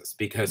against this,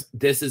 because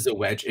this is a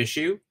wedge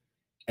issue.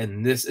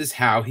 And this is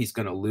how he's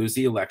going to lose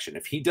the election.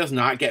 If he does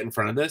not get in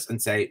front of this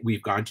and say,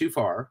 we've gone too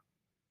far,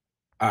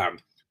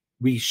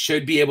 we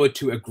should be able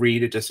to agree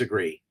to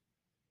disagree.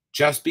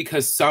 Just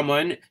because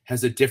someone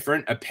has a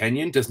different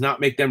opinion does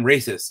not make them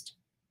racist.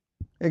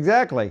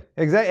 Exactly.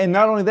 And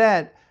not only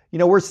that, you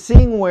know, we're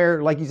seeing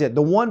where, like you said,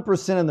 the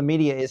 1% of the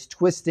media is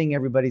twisting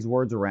everybody's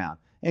words around.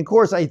 And of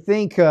course, I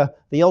think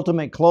the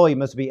ultimate Chloe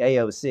must be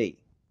AOC.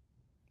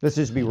 Let's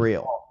just be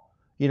real.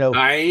 You know,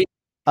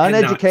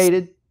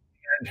 uneducated.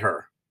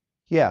 Her.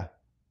 Yeah.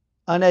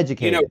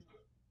 Uneducated. You know,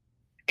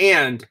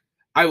 and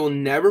I will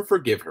never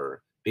forgive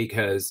her,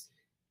 because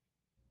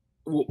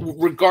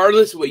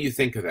regardless of what you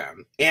think of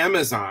them,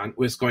 Amazon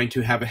was going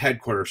to have a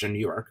headquarters in New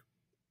York,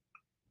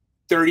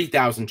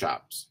 30,000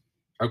 jobs.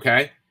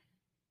 Okay.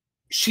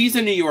 She's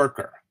a New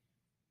Yorker.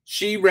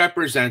 She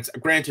represents,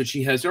 granted,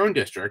 she has her own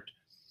district,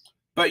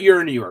 but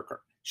you're a New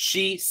Yorker.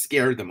 She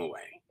scared them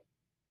away.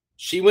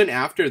 She went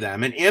after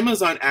them, and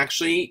Amazon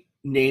actually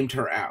named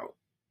her out.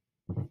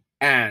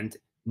 And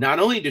not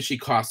only did she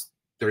cost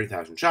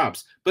 30,000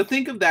 jobs, but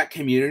think of that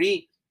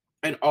community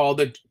and all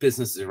the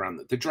businesses around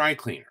it, the dry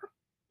cleaner,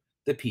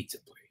 the pizza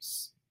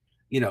place,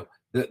 you know,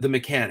 the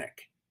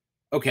mechanic.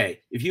 Okay,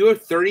 if you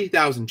have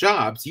 30,000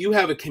 jobs, you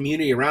have a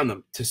community around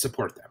them to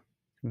support them.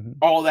 Mm-hmm.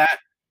 All that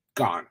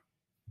gone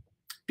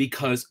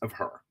because of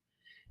her.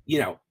 You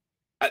know,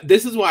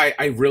 this is why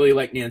I really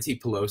like Nancy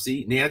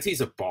Pelosi.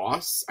 Nancy's a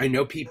boss. I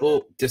know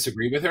people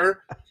disagree with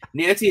her.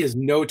 Nancy has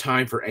no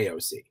time for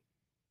AOC.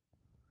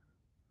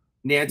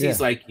 Nancy's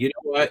like, you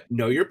know what?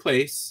 Know your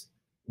place.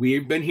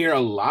 We've been here a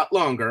lot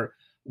longer.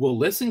 We'll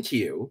listen to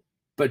you,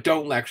 but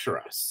don't lecture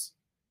us.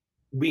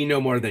 We know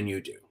more than you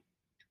do.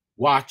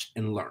 Watch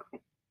and learn.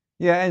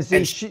 Yeah, and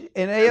see,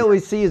 and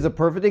AOC is a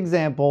perfect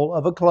example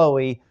of a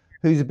Chloe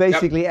who's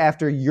basically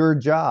after your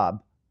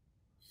job.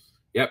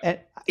 Yep. And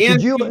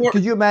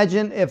could you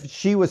imagine if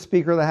she was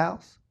Speaker of the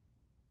House?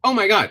 Oh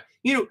my God.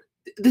 You know,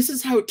 this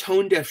is how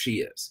tone deaf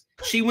she is.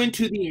 She went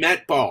to the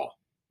Met Ball,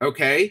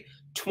 okay?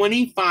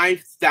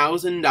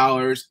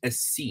 $25,000 a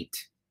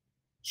seat.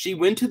 She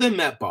went to the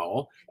Met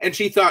Ball and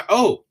she thought,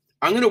 oh,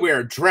 I'm going to wear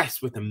a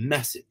dress with a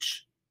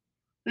message.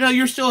 No,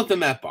 you're still at the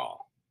Met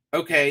Ball.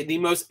 Okay. The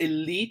most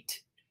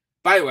elite.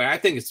 By the way, I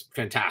think it's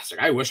fantastic.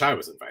 I wish I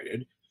was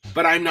invited,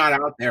 but I'm not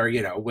out there,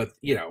 you know, with,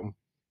 you know,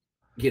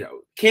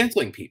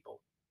 canceling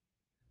people.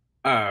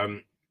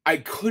 I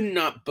could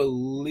not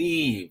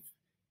believe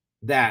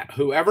that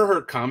whoever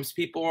her comms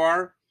people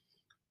are,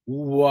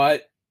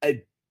 what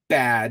a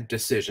bad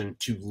decision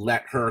to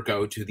let her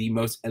go to the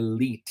most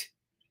elite,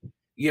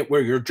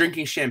 where you're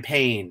drinking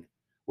champagne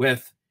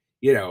with,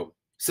 you know,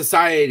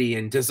 society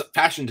and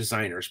fashion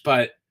designers.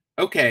 But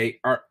okay,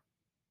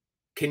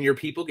 can your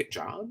people get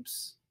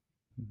jobs?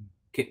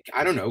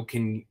 I don't know.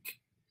 Can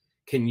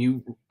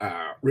you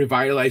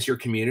revitalize your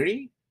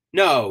community?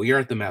 No, you're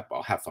at the Met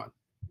Ball. Have fun.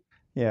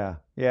 Yeah.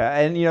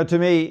 And, you know, to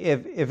me,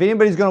 if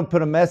anybody's going to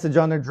put a message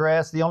on their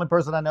dress, the only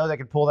person I know that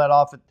could pull that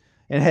off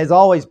and has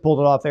always pulled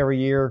it off every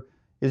year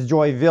is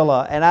Joy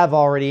Villa. And I've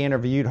already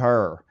interviewed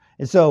her.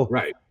 And so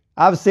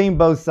I've seen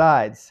both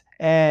sides.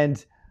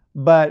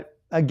 But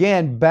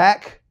again,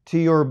 back to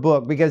your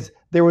book, because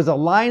there was a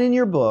line in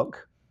your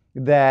book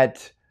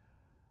that,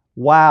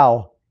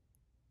 wow,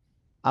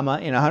 I'm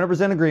in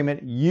 100%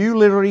 agreement. You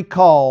literally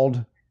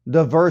called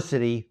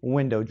diversity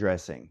window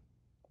dressing.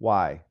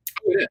 Why?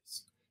 It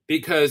is.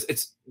 Because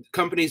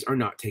companies are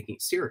not taking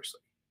it seriously.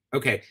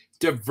 Okay.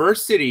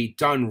 Diversity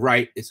done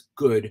right is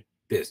good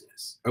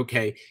business.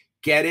 Okay.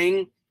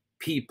 Getting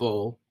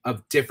people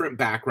of different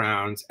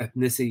backgrounds,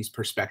 ethnicities,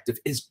 perspective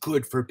is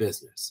good for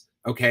business.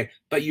 Okay.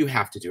 But you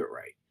have to do it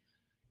right.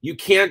 You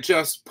can't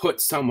just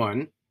put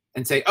someone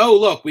and say, oh,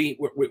 look, we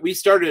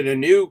started a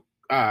new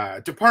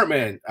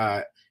department,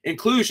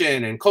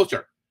 inclusion and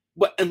culture.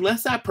 But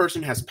unless that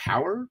person has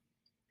power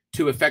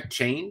to affect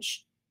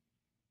change,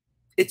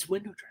 it's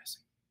window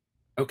dressing.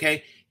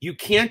 Okay. You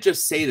can't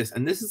just say this.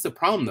 And this is the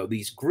problem, though.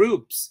 These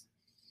groups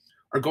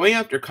are going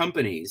after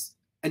companies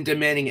and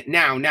demanding it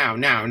now.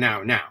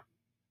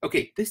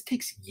 Okay. This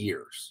takes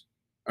years.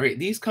 All right.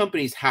 These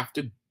companies have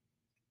to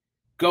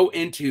go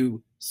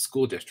into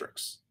school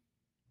districts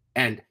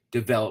and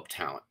develop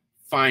talent,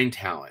 find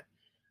talent,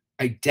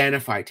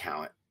 identify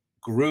talent,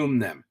 groom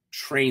them,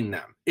 train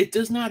them. It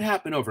does not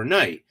happen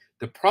overnight.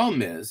 The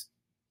problem is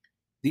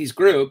these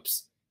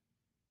groups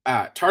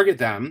target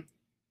them,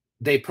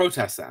 they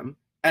protest them,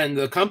 and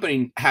the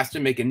company has to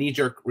make a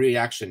knee-jerk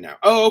reaction now.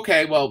 Oh,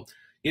 okay, well,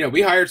 you know,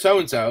 we hired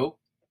so-and-so,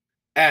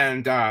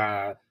 and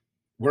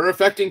we're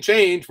affecting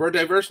change. We're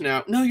diverse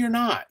now. No, you're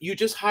not. You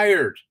just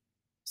hired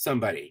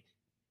somebody.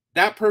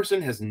 That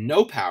person has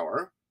no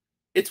power.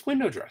 It's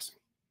window dressing.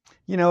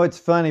 You know, it's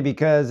funny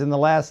because in the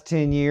last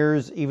 10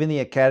 years, even the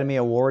Academy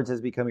Awards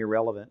has become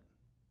irrelevant.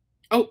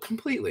 Oh,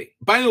 completely.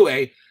 By the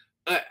way,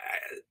 uh,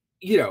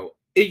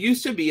 it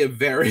used to be a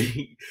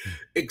very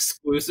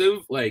exclusive,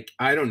 like,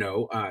 I don't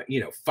know,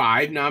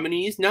 5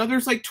 nominees. Now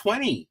there's like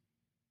 20.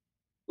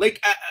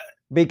 Like,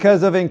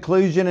 Because of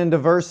inclusion and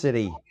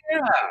diversity.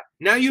 yeah.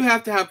 Now you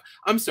have to have,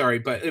 I'm sorry,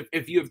 but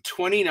if you have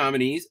 20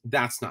 nominees,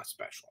 that's not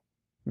special.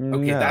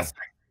 Okay, No. that's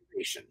not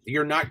curation.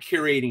 You're not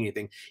curating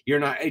anything. You're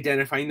not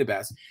identifying the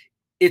best.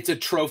 It's a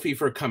trophy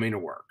for coming to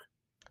work.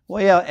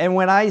 Well, yeah, and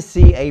when I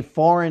see a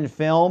foreign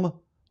film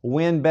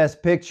win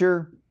Best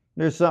Picture,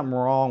 there's something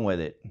wrong with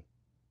it.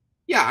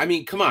 Yeah, I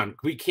mean, come on.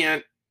 We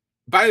can't.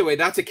 By the way,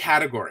 that's a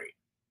category.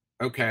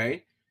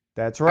 Okay.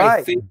 That's I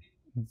right. think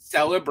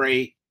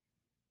celebrate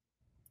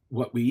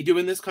what we do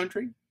in this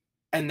country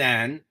and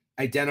then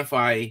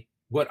identify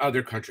what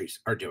other countries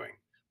are doing.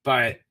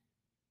 But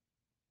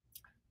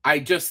I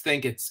just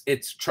think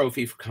it's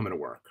trophy for coming to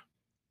work.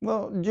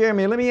 Well,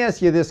 Jeremy, let me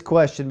ask you this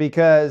question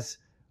because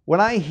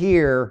when I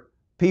hear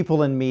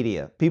people in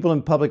media, people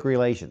in public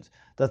relations,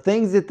 the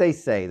things that they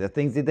say, the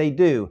things that they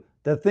do,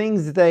 the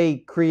things they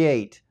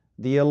create,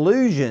 the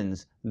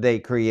illusions they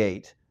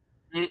create,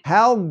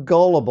 how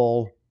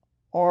gullible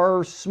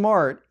or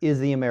smart is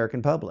the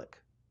American public?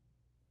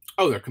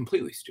 Oh, they're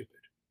completely stupid.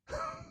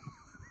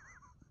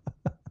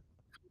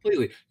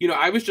 Completely.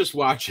 I was just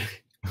watching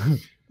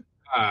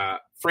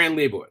Fran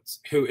Lebowitz,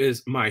 who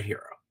is my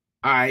hero.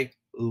 I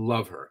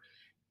love her.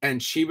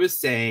 And she was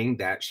saying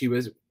that she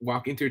was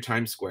walking through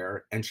Times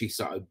Square and she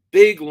saw a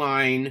big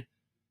line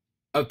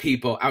of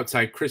people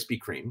outside Krispy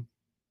Kreme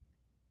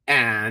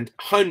and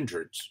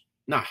hundreds,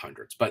 not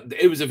hundreds, but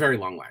it was a very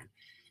long line.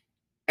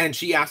 And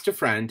she asked a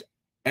friend,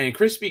 and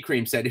Krispy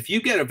Kreme said, if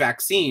you get a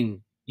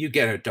vaccine, you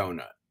get a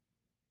donut.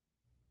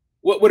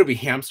 What are we,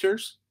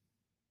 hamsters?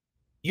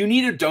 You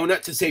need a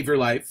donut to save your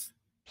life?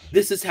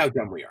 This is how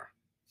dumb we are.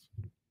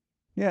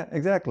 Yeah,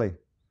 exactly.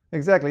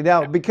 Exactly.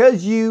 Now,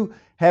 because you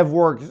have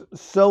worked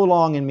so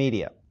long in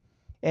media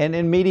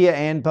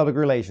and public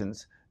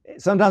relations,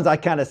 sometimes I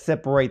kind of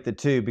separate the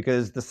two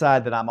because the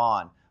side that I'm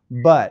on.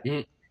 But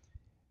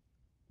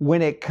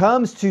when it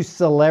comes to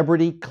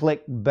celebrity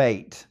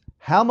clickbait,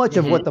 how much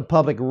of what the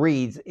public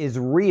reads is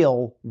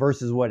real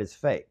versus what is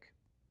fake?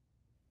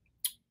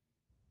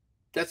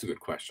 That's a good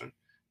question.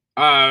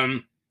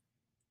 I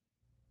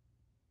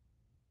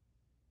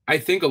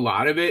think a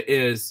lot of it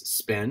is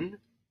spin.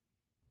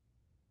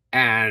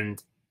 And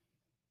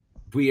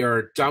we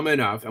are dumb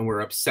enough and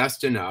we're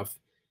obsessed enough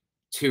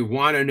to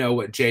want to know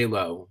what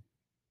J-Lo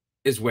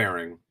is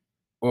wearing,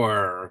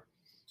 or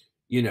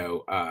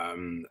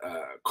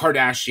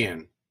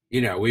Kardashian.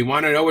 We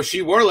want to know what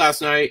she wore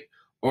last night,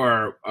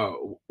 or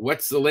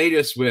what's the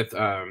latest with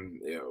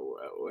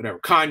whatever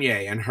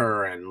Kanye and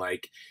her, and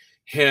like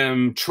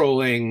him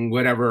trolling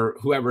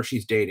whoever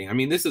she's dating. I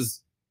mean, this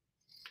is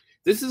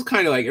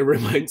kind of like, it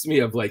reminds me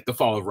of like the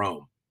fall of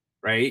Rome,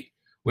 right?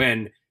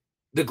 When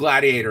the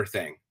gladiator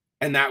thing,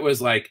 and that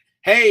was like,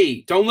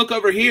 hey, don't look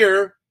over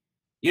here,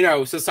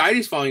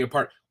 society's falling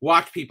apart,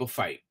 watch people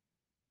fight.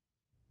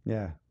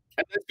 Yeah.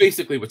 And that's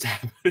basically what's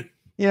happening.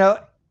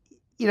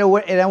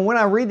 And when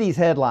I read these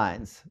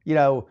headlines,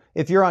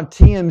 if you're on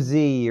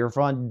TMZ or if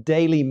on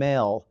Daily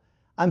Mail,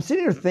 I'm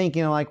sitting there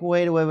thinking, I'm like,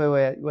 wait.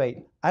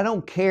 I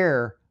don't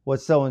care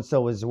what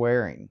so-and-so is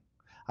wearing.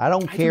 I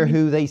don't care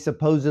who they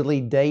supposedly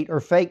date or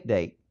fake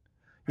date.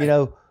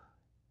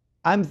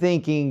 I'm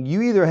thinking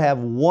you either have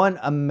one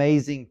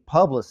amazing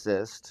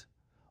publicist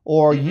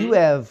or you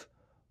have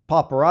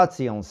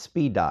paparazzi on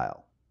speed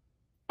dial.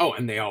 Oh,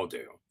 and they all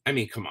do. I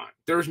mean, come on.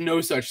 There's no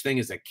such thing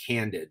as a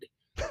candid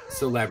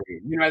celebrity.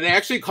 They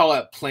actually call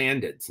it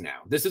plandids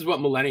now. This is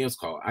what millennials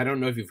call it. I don't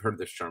know if you've heard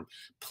this term.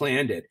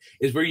 Plandid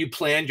is where you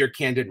planned your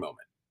candid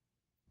moment.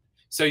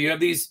 So you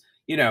have these,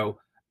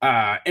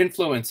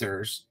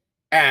 influencers,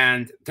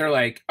 and they're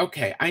like,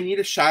 okay, I need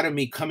a shot of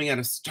me coming out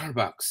of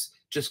Starbucks,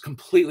 just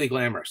completely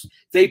glamorous.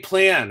 They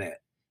plan it,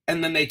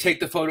 and then they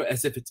take the photo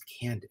as if it's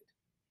candid.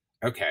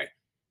 Okay.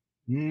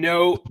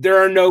 No,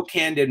 there are no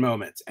candid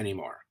moments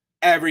anymore.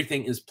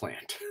 Everything is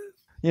planned.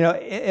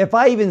 If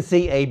I even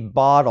see a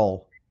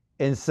bottle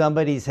in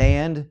somebody's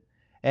hand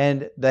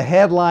and the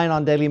headline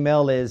on Daily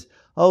Mail is,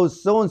 oh,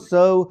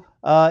 so-and-so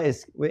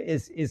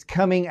is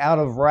coming out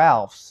of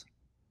Ralph's.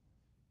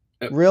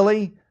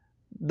 Really?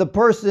 The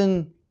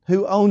person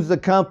who owns the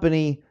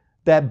company,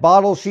 that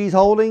bottle she's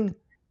holding,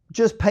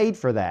 just paid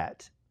for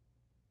that.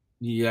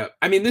 Yeah.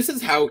 I mean, this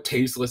is how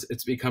tasteless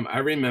it's become. I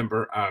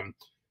remember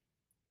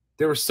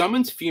there was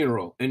someone's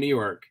funeral in New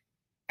York,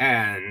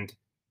 and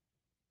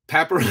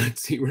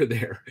paparazzi were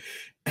there.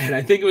 And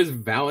I think it was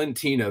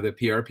Valentino, the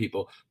PR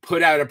people,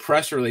 put out a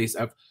press release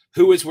of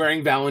who was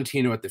wearing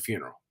Valentino at the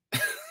funeral.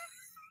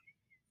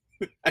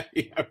 I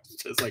was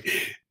just like,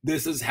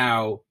 this is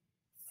how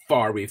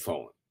far we've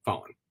fallen.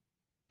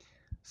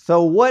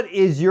 So what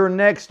is your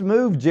next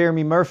move,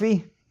 Jeremy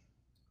Murphy?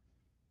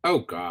 Oh,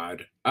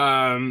 God.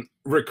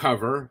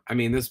 Recover. I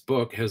mean, this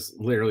book has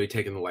literally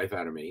taken the life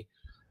out of me.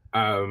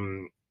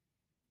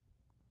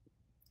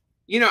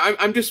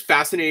 I'm just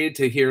fascinated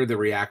to hear the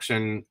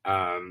reaction.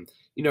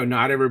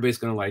 Not everybody's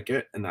going to like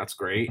it, and that's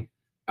great.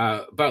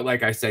 But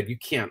like I said, you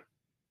can't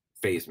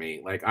phase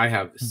me. Like, I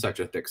have such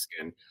a thick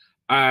skin.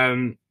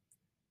 I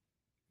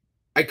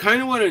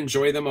kind of want to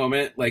enjoy the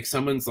moment. Like,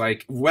 someone's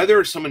like,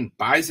 whether someone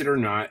buys it or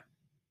not,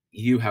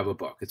 you have a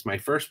book. It's my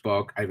first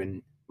book. I've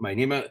been my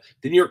name out.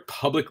 The New York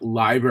Public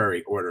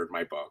Library ordered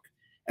my book,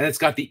 and it's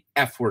got the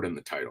F word in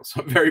the title.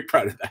 So I'm very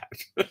proud of that.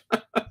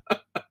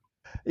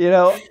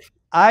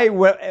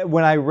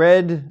 When I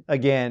read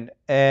again,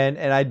 and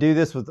I do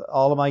this with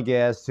all of my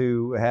guests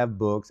who have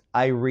books,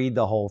 I read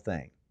the whole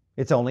thing.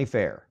 It's only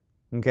fair.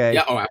 Okay.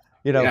 Yeah. Oh,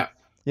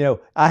 yeah.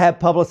 I have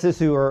publicists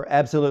who are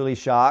absolutely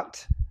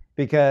shocked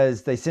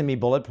because they send me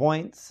bullet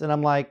points, and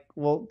I'm like,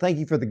 well, thank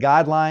you for the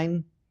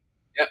guideline.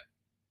 Yep.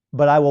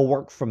 But I will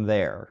work from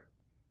there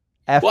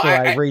after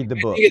I read the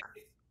book. Think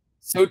it's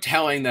so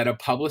telling that a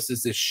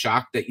publicist is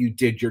shocked that you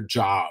did your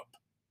job.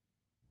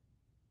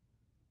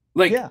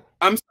 Like, yeah.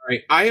 I'm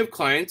sorry, I have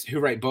clients who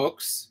write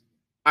books.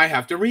 I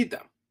have to read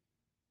them.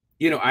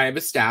 I have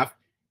a staff.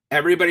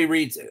 Everybody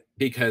reads it,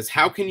 because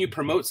how can you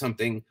promote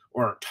something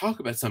or talk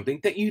about something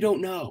that you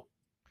don't know?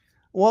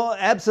 Well,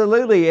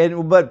 absolutely.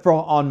 But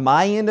on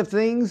my end of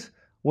things,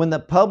 when the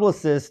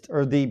publicist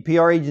or the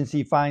PR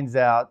agency finds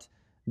out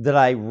that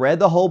I read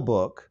the whole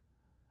book,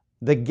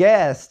 the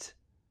guest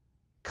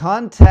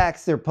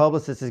contacts their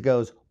publicist and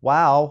goes,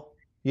 wow,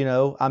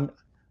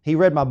 he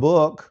read my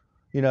book,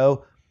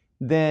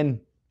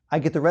 then I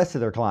get the rest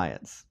of their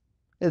clients.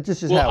 It's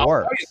just how it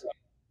works.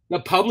 The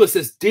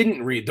publicist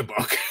didn't read the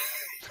book.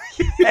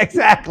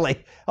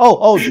 Exactly.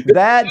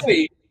 That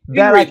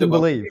I can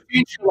believe. It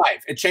changed her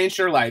life. It changed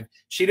her life.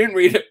 She didn't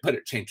read it, but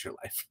it changed her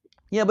life.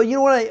 Yeah, but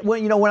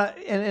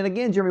and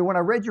again, Jeremy, when I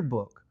read your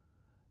book,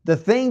 the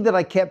thing that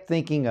I kept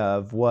thinking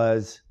of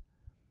was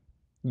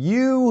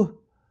you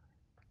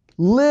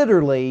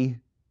literally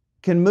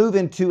can move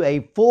into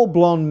a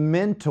full-blown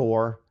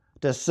mentor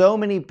to so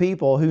many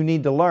people who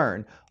need to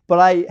learn. But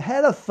I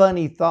had a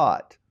funny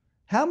thought.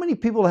 How many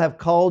people have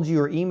called you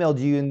or emailed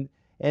you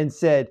and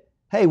said,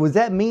 hey, was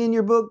that me in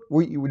your book?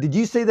 Did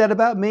you say that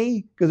about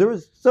me? Because there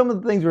was some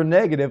of the things were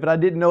negative, and I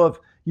didn't know if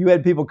you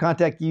had people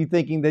contact you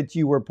thinking that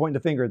you were pointing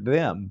the finger at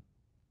them.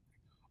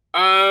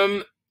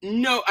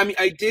 No, I mean,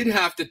 I did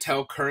have to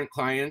tell current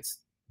clients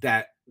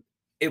that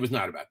it was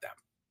not about them.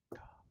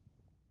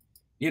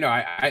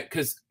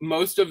 Because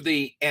most of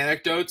the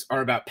anecdotes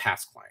are about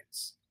past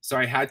clients. So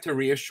I had to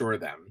reassure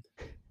them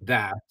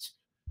that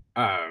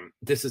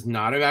this is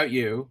not about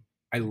you.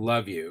 I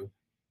love you.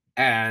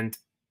 And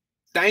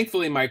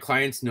thankfully, my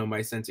clients know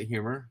my sense of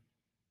humor,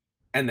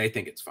 and they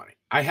think it's funny.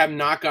 I have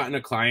not gotten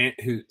a client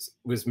who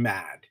was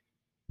mad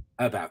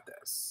about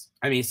this.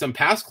 I mean, some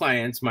past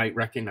clients might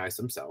recognize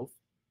themselves,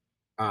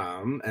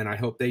 and I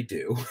hope they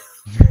do.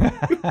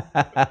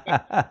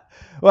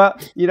 Well,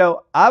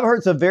 I've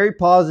heard some very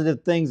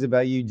positive things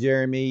about you,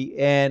 Jeremy,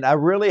 and I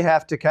really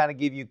have to kind of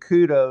give you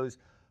kudos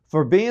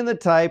for being the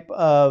type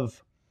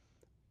of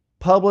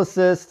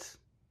publicist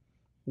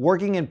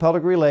working in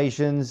public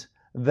relations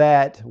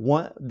that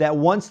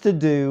wants to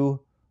do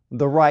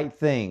the right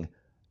thing,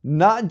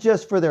 not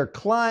just for their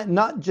client,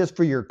 not just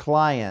for your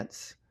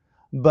clients,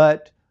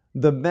 but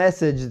the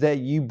message that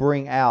you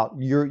bring out.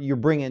 You're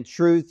bringing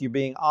truth, you're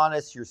being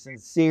honest, you're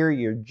sincere,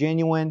 you're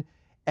genuine,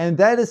 and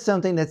that is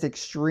something that's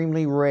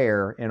extremely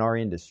rare in our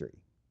industry.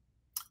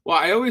 Well,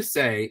 I always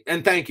say,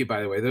 and thank you,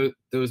 by the way,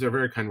 those are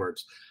very kind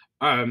words.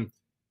 Part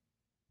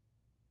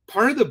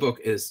of the book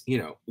is,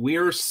 we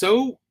are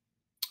so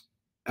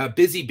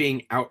busy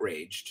being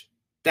outraged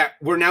that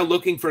we're now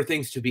looking for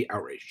things to be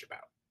outraged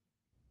about.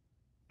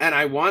 And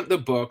I want the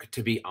book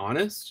to be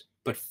honest,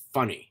 but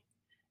funny.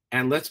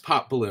 And let's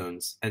pop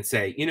balloons and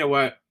say, you know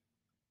what?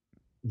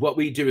 What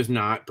we do is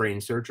not brain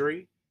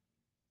surgery.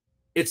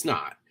 It's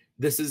not.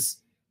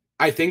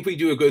 I think we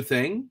do a good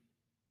thing.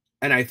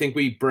 And I think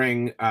we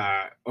bring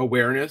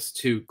awareness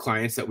to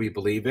clients that we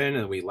believe in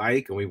and we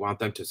like, and we want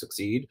them to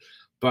succeed.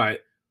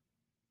 But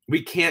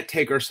we can't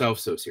take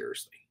ourselves so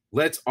seriously.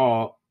 Let's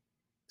all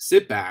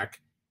sit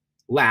back,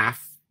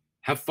 laugh,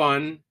 have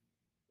fun.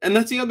 And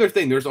that's the other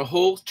thing. There's a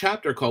whole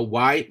chapter called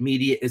Why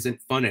Media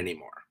Isn't Fun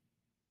Anymore.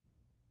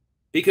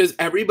 Because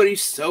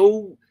everybody's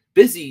so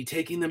busy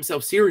taking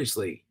themselves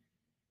seriously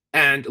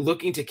and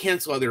looking to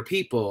cancel other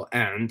people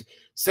and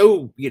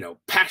so,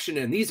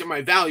 passionate, and these are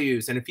my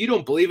values. And if you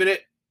don't believe in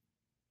it,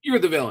 you're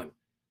the villain.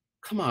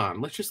 Come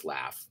on, let's just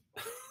laugh.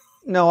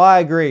 No, I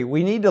agree.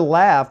 We need to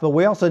laugh, but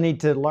we also need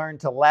to learn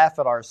to laugh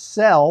at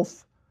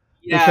ourselves.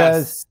 Yes.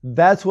 Because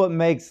that's what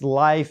makes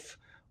life,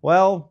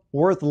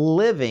 worth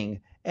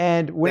living.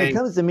 And when it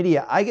comes to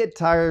media, I get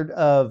tired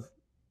of,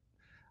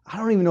 I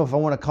don't even know if I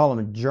want to call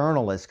them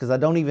journalists, because I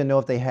don't even know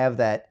if they have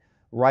that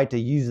right to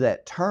use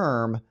that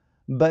term,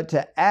 but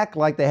to act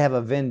like they have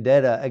a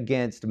vendetta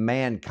against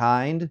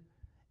mankind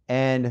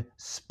and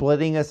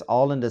splitting us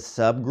all into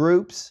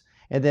subgroups.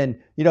 And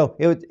then,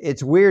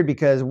 it's weird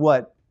because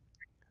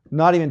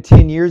not even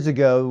 10 years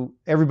ago,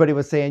 everybody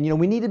was saying,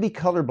 we need to be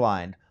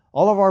colorblind.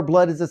 All of our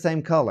blood is the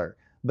same color.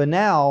 But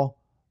now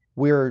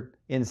we're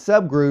in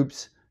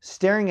subgroups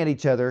staring at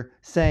each other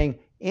saying,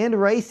 end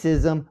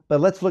racism,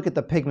 but let's look at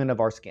the pigment of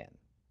our skin.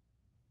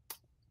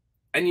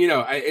 And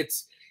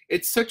it's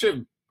such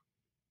a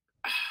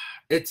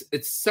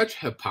it's such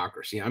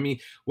hypocrisy. I mean,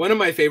 one of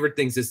my favorite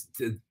things is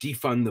to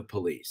defund the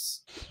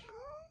police.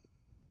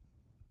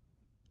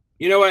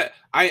 You know what?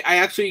 I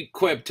actually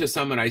quipped to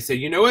someone. I said,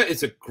 you know what?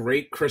 It's a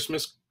great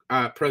Christmas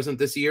present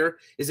this year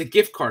is a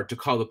gift card to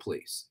call the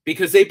police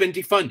because they've been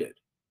defunded.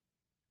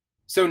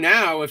 So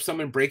now if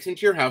someone breaks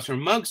into your house or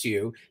mugs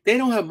you, they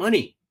don't have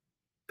money,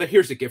 but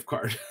here's a gift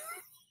card.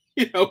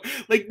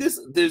 Like this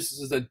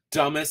is the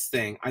dumbest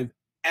thing I've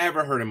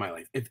ever heard in my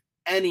life. If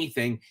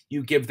anything,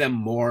 you give them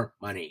more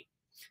money,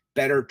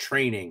 better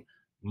training,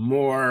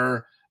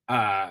 more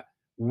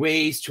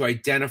ways to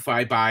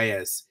identify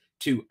bias,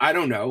 to, I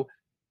don't know,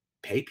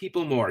 pay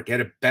people more,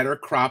 get a better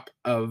crop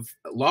of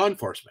law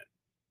enforcement.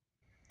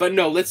 But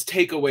no, let's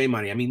take away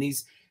money. I mean,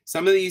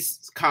 some of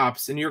these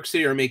cops in New York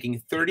City are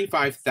making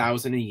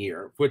 $35,000 a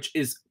year, which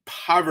is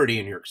poverty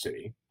in New York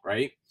City,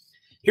 right?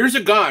 Here's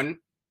a gun,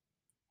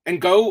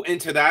 and go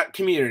into that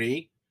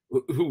community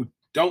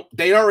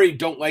they already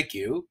don't like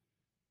you.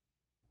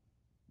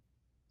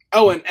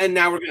 Oh, and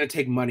now we're going to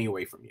take money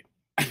away from you.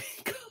 I mean,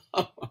 come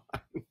on.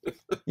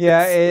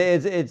 Yeah,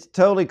 it's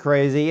totally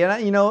crazy. And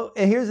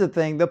and here's the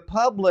thing, the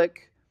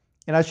public,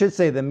 and I should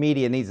say the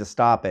media, needs to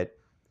stop it.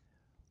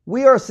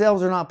 We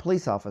ourselves are not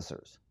police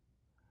officers.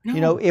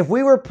 No. If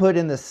we were put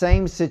in the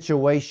same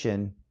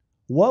situation,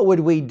 what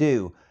would we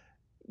do?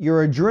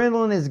 Your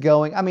adrenaline is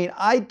going. I mean,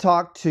 I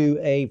talked to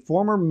a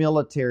former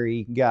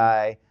military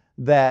guy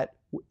that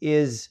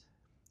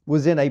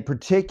was in a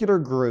particular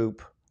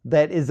group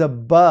that is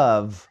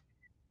above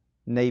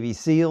Navy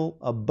SEAL,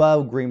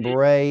 above Green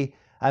Beret.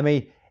 I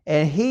mean,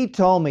 and he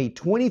told me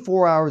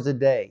 24 hours a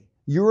day,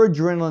 your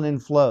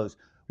adrenaline flows.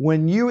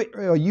 When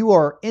you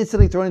are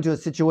instantly thrown into a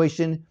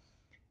situation,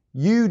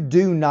 you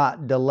do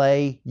not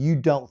delay. You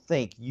don't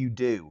think, you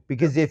do.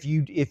 Because if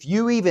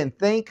you even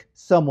think,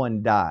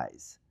 someone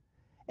dies.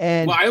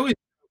 And well, I always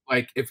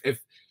like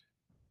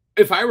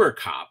if I were a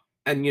cop,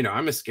 and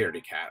I'm a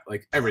scaredy cat,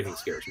 like everything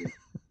scares me.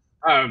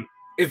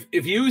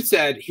 If you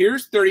said,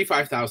 here's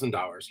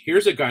 $35,000,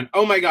 here's a gun,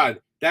 oh my God,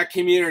 that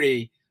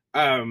community,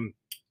 big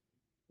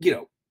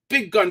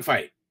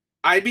gunfight,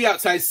 I'd be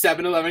outside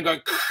 7-Eleven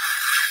going,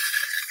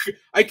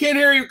 I can't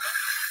hear you.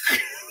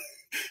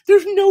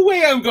 There's no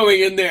way I'm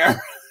going in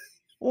there.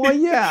 Well,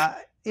 yeah,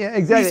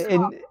 exactly.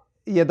 And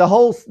yeah, the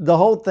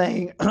whole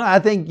thing, I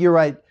think you're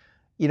right.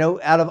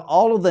 Out of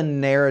all of the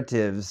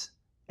narratives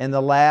in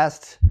the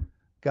last,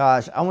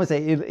 gosh, I want to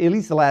say at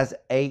least the last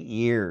 8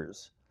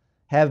 years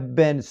have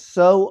been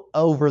so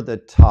over the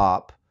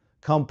top,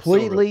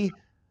 completely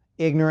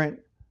ignorant,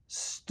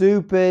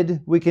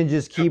 stupid. We can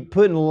just keep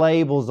putting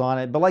labels on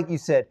it. But like you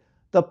said,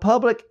 the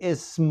public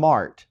is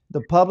smart.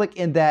 The public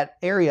in that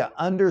area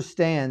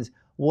understands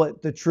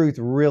what the truth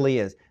really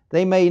is.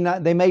 They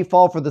may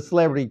fall for the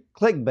celebrity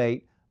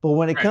clickbait, but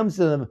when it comes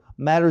to the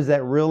matters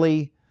that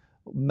really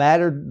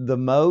matter the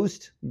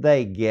most,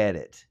 they get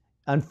it.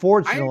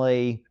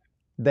 Unfortunately,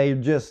 they're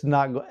just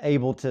not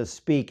able to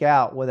speak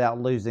out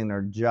without losing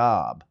their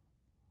job.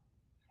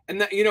 And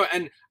that,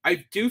 and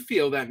I do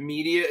feel that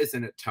media is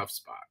in a tough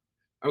spot.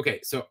 Okay,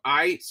 so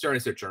I started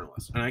as a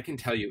journalist, and I can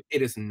tell you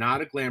it is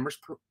not a glamorous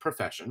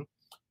profession.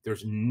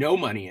 There's no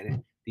money in it.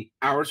 The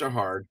hours are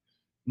hard.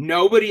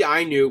 Nobody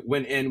I knew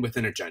went in with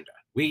an agenda.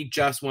 We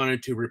just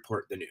wanted to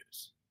report the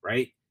news,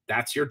 right?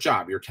 That's your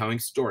job. You're telling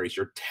stories.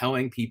 You're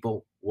telling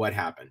people what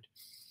happened.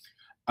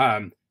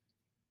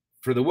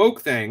 For the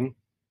woke thing,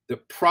 the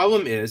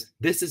problem is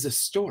this is a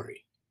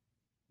story.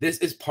 This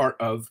is part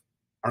of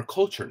our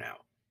culture now.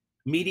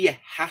 Media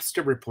has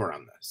to report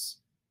on this.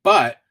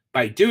 But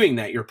by doing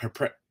that, you're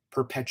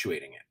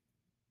perpetuating it.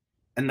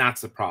 And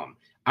that's the problem.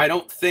 I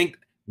don't think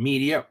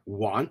media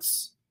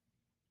wants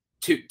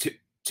to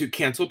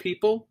cancel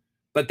people,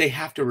 but they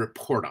have to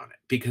report on it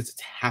because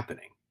it's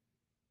happening.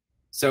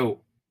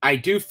 So I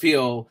do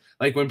feel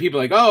like when people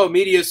are like, oh,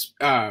 media's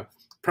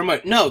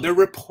promote, no, they're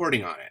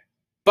reporting on it.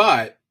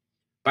 But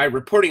by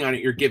reporting on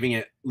it, you're giving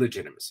it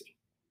legitimacy.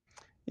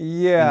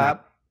 Yeah,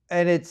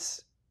 and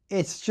it's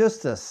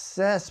just a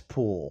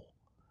cesspool.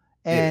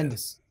 And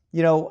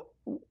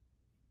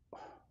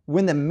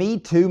when the Me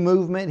Too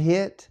movement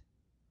hit,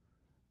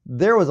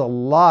 there was a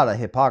lot of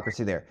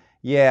hypocrisy there.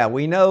 Yeah,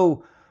 we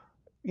know,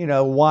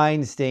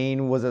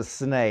 Weinstein was a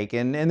snake,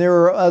 and there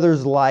are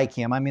others like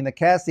him. I mean, the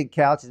casting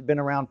couch has been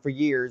around for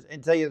years,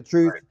 and tell you the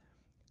truth,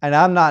 and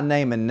I'm not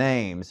naming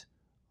names,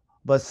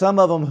 but some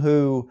of them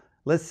who,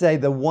 let's say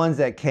the ones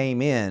that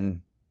came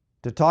in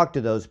to talk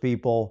to those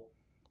people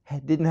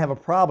didn't have a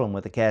problem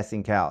with the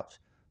casting couch.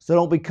 So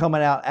don't be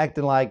coming out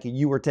acting like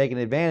you were taken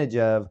advantage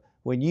of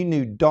when you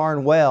knew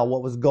darn well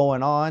what was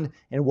going on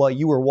and what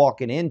you were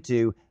walking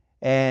into,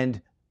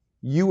 and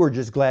you were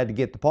just glad to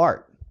get the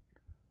part.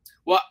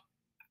 Well,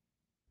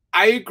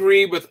 I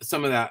agree with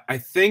some of that. I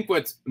think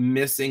what's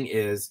missing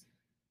is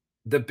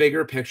the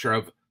bigger picture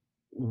of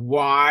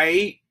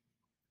why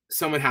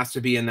someone has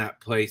to be in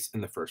that place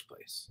in the first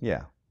place.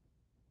 Yeah.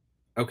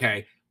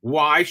 Okay.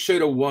 Why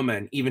should a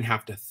woman even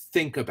have to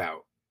think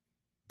about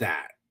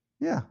that?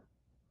 Yeah.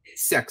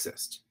 It's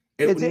sexist.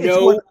 It's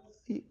No,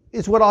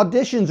 it's what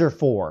auditions are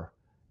for,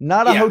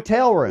 not a yeah,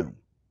 hotel room.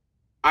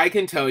 I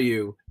can tell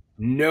you,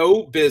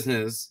 no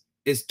business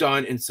is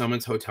done in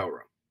someone's hotel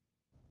room.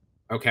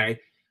 Okay.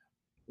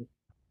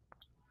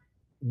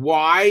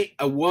 Why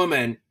a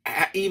woman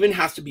even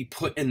has to be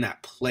put in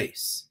that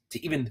place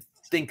to even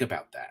think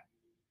about that?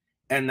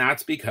 And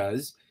that's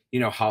because,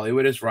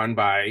 Hollywood is run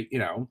by,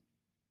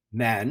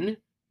 men,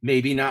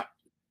 maybe not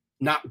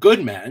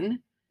good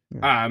men.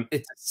 Yeah.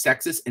 It's a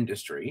sexist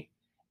industry.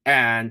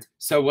 And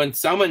so when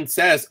someone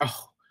says,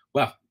 oh,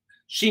 well,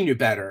 she knew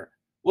better.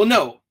 Well,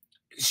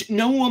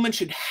 no woman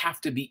should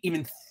have to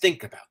even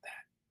think about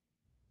that.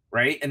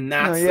 Right. And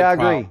that's No, yeah, I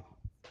the problem. agree.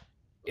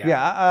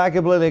 Yeah, I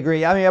completely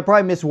agree. I mean, I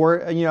probably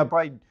misword, I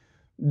probably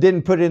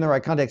didn't put it in the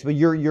right context, but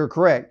you're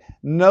correct.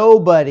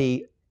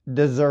 Nobody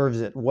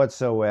deserves it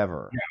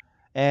whatsoever. Yeah.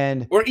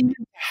 And or even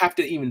have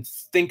to even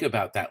think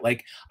about that.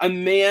 Like, a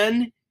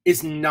man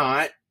is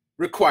not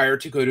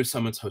required to go to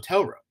someone's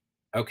hotel room.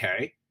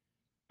 Okay.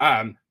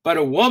 But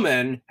a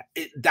woman,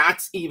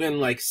 that's even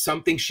like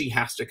something she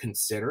has to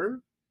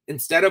consider,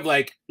 instead of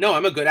like, no,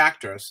 I'm a good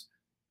actress.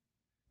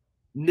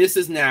 This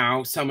is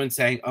now someone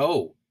saying,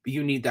 oh,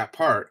 you need that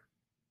part.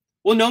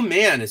 Well, no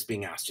man is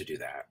being asked to do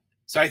that.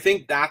 So I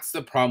think that's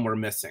the problem we're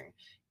missing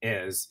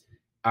is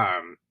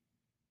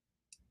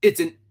it's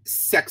a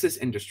sexist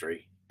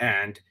industry,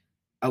 and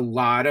a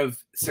lot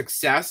of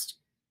success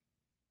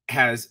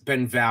has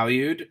been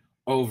valued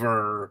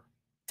over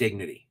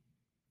dignity.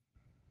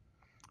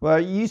 well,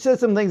 you said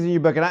some things in your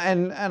book,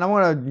 and I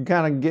want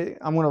to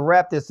I'm going to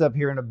wrap this up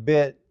here in a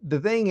bit. The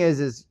thing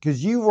is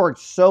because you've worked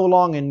so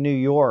long in New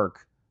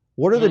York,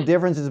 what are the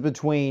differences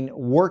between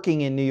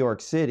working in New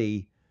York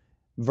City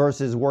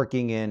versus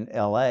working in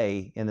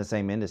LA in the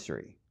same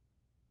industry?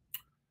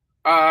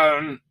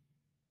 I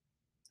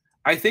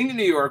think in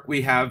New York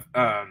we have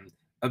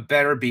a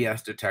better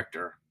BS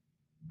detector.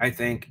 I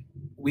think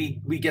we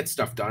get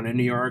stuff done in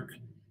New York.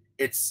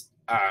 It's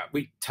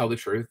we tell the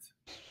truth.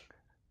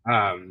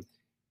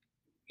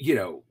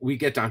 We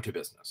get down to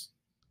business.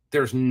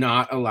 There's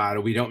not a lot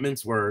of, we don't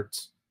mince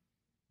words.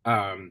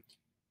 In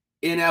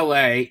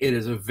LA, it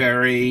is a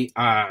very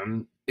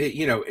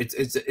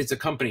it's a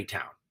company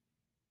town,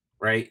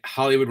 right?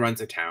 Hollywood runs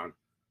a town.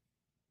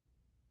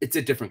 It's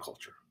a different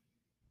culture.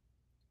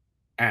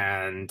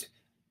 And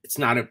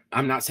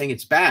I'm not saying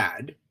it's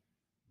bad,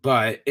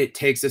 but it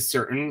takes a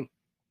certain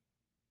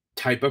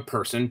type of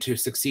person to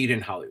succeed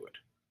in Hollywood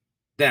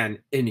than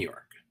in New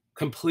York.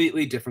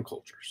 Completely different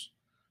cultures.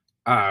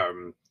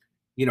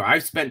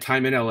 I've spent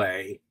time in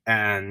LA,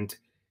 and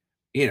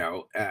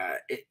you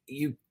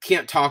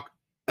can't talk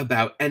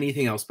about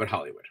anything else but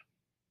Hollywood.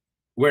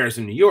 Whereas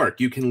in New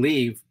York, you can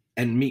leave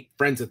and meet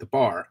friends at the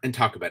bar and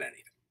talk about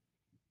anything.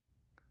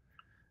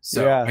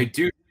 So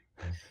yeah.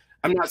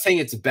 I'm not saying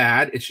it's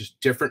bad. It's just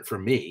different for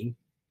me.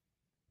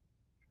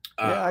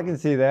 Yeah, I can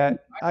see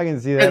that.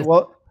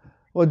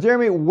 Well,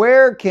 Jeremy,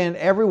 where can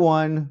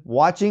everyone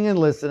watching and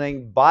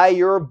listening buy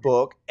your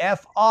book,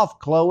 F Off,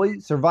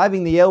 Chloe,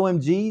 Surviving the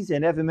OMGs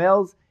and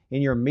FMLs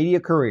in Your Media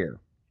Career?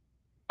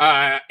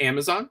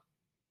 Amazon.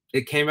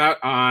 It came out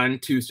on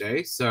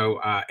Tuesday. So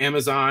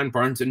Amazon,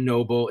 Barnes &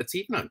 Noble. It's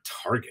even on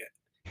Target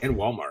and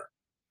Walmart.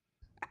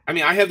 I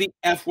mean, I have the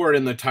F word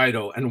in the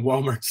title, and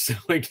Walmart's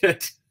selling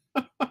it.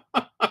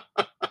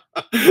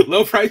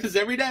 Low prices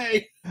every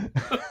day.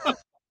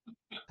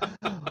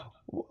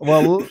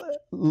 Well,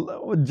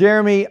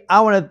 Jeremy,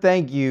 I want to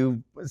thank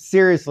you,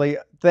 seriously,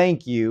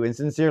 thank you, and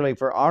sincerely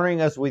for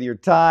honoring us with your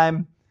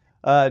time,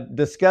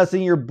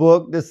 discussing your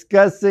book,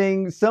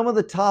 discussing some of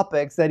the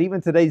topics that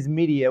even today's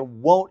media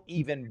won't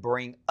even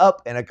bring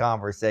up in a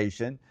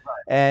conversation.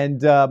 Right.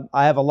 And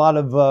I have a lot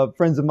of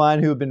friends of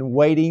mine who have been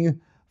waiting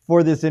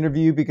for this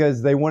interview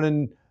because they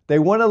want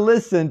to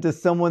listen to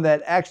someone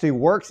that actually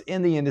works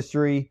in the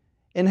industry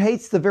and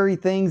hates the very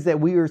things that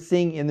we are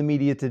seeing in the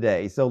media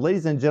today. So,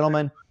 ladies and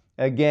gentlemen,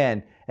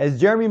 again, as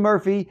Jeremy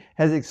Murphy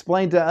has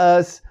explained to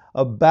us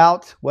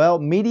about, well,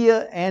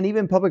 media and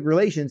even public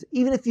relations,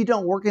 even if you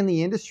don't work in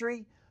the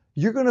industry,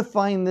 you're going to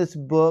find this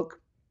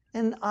book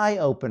an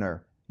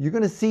eye-opener. You're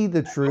going to see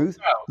the truth.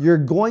 You're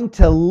going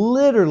to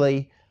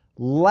literally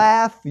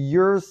laugh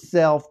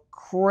yourself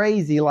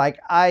crazy like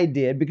I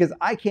did, because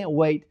I can't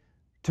wait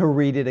to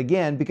read it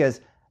again,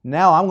 because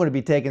now I'm going to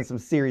be taking some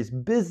serious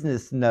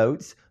business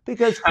notes,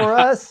 because for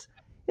us,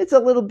 it's a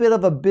little bit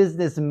of a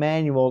business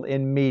manual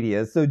in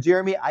media. So,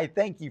 Jeremy, I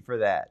thank you for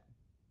that.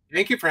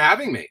 Thank you for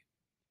having me.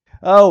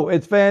 Oh,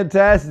 it's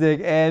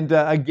fantastic. And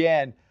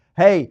again,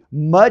 hey,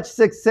 much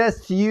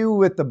success to you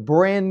with the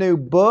brand new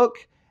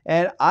book.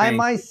 And I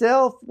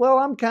myself, well,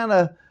 I'm kind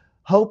of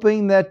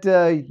hoping that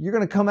you're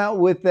going to come out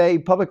with a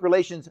public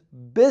relations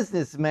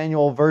business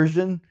manual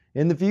version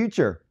in the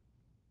future.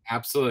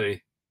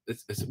 Absolutely.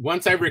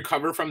 Once I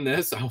recover from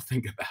this, I'll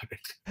think about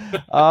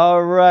it.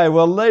 All right.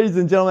 Well, ladies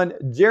and gentlemen,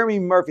 Jeremy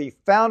Murphy,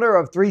 founder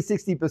of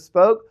 360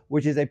 Bespoke,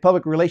 which is a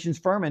public relations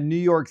firm in New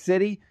York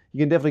City. You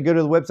can definitely go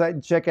to the website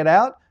and check it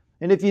out.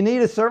 And if you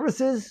need his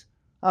services,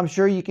 I'm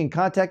sure you can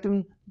contact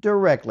him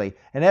directly.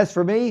 And as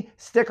for me,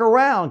 stick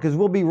around because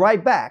we'll be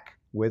right back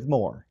with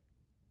more.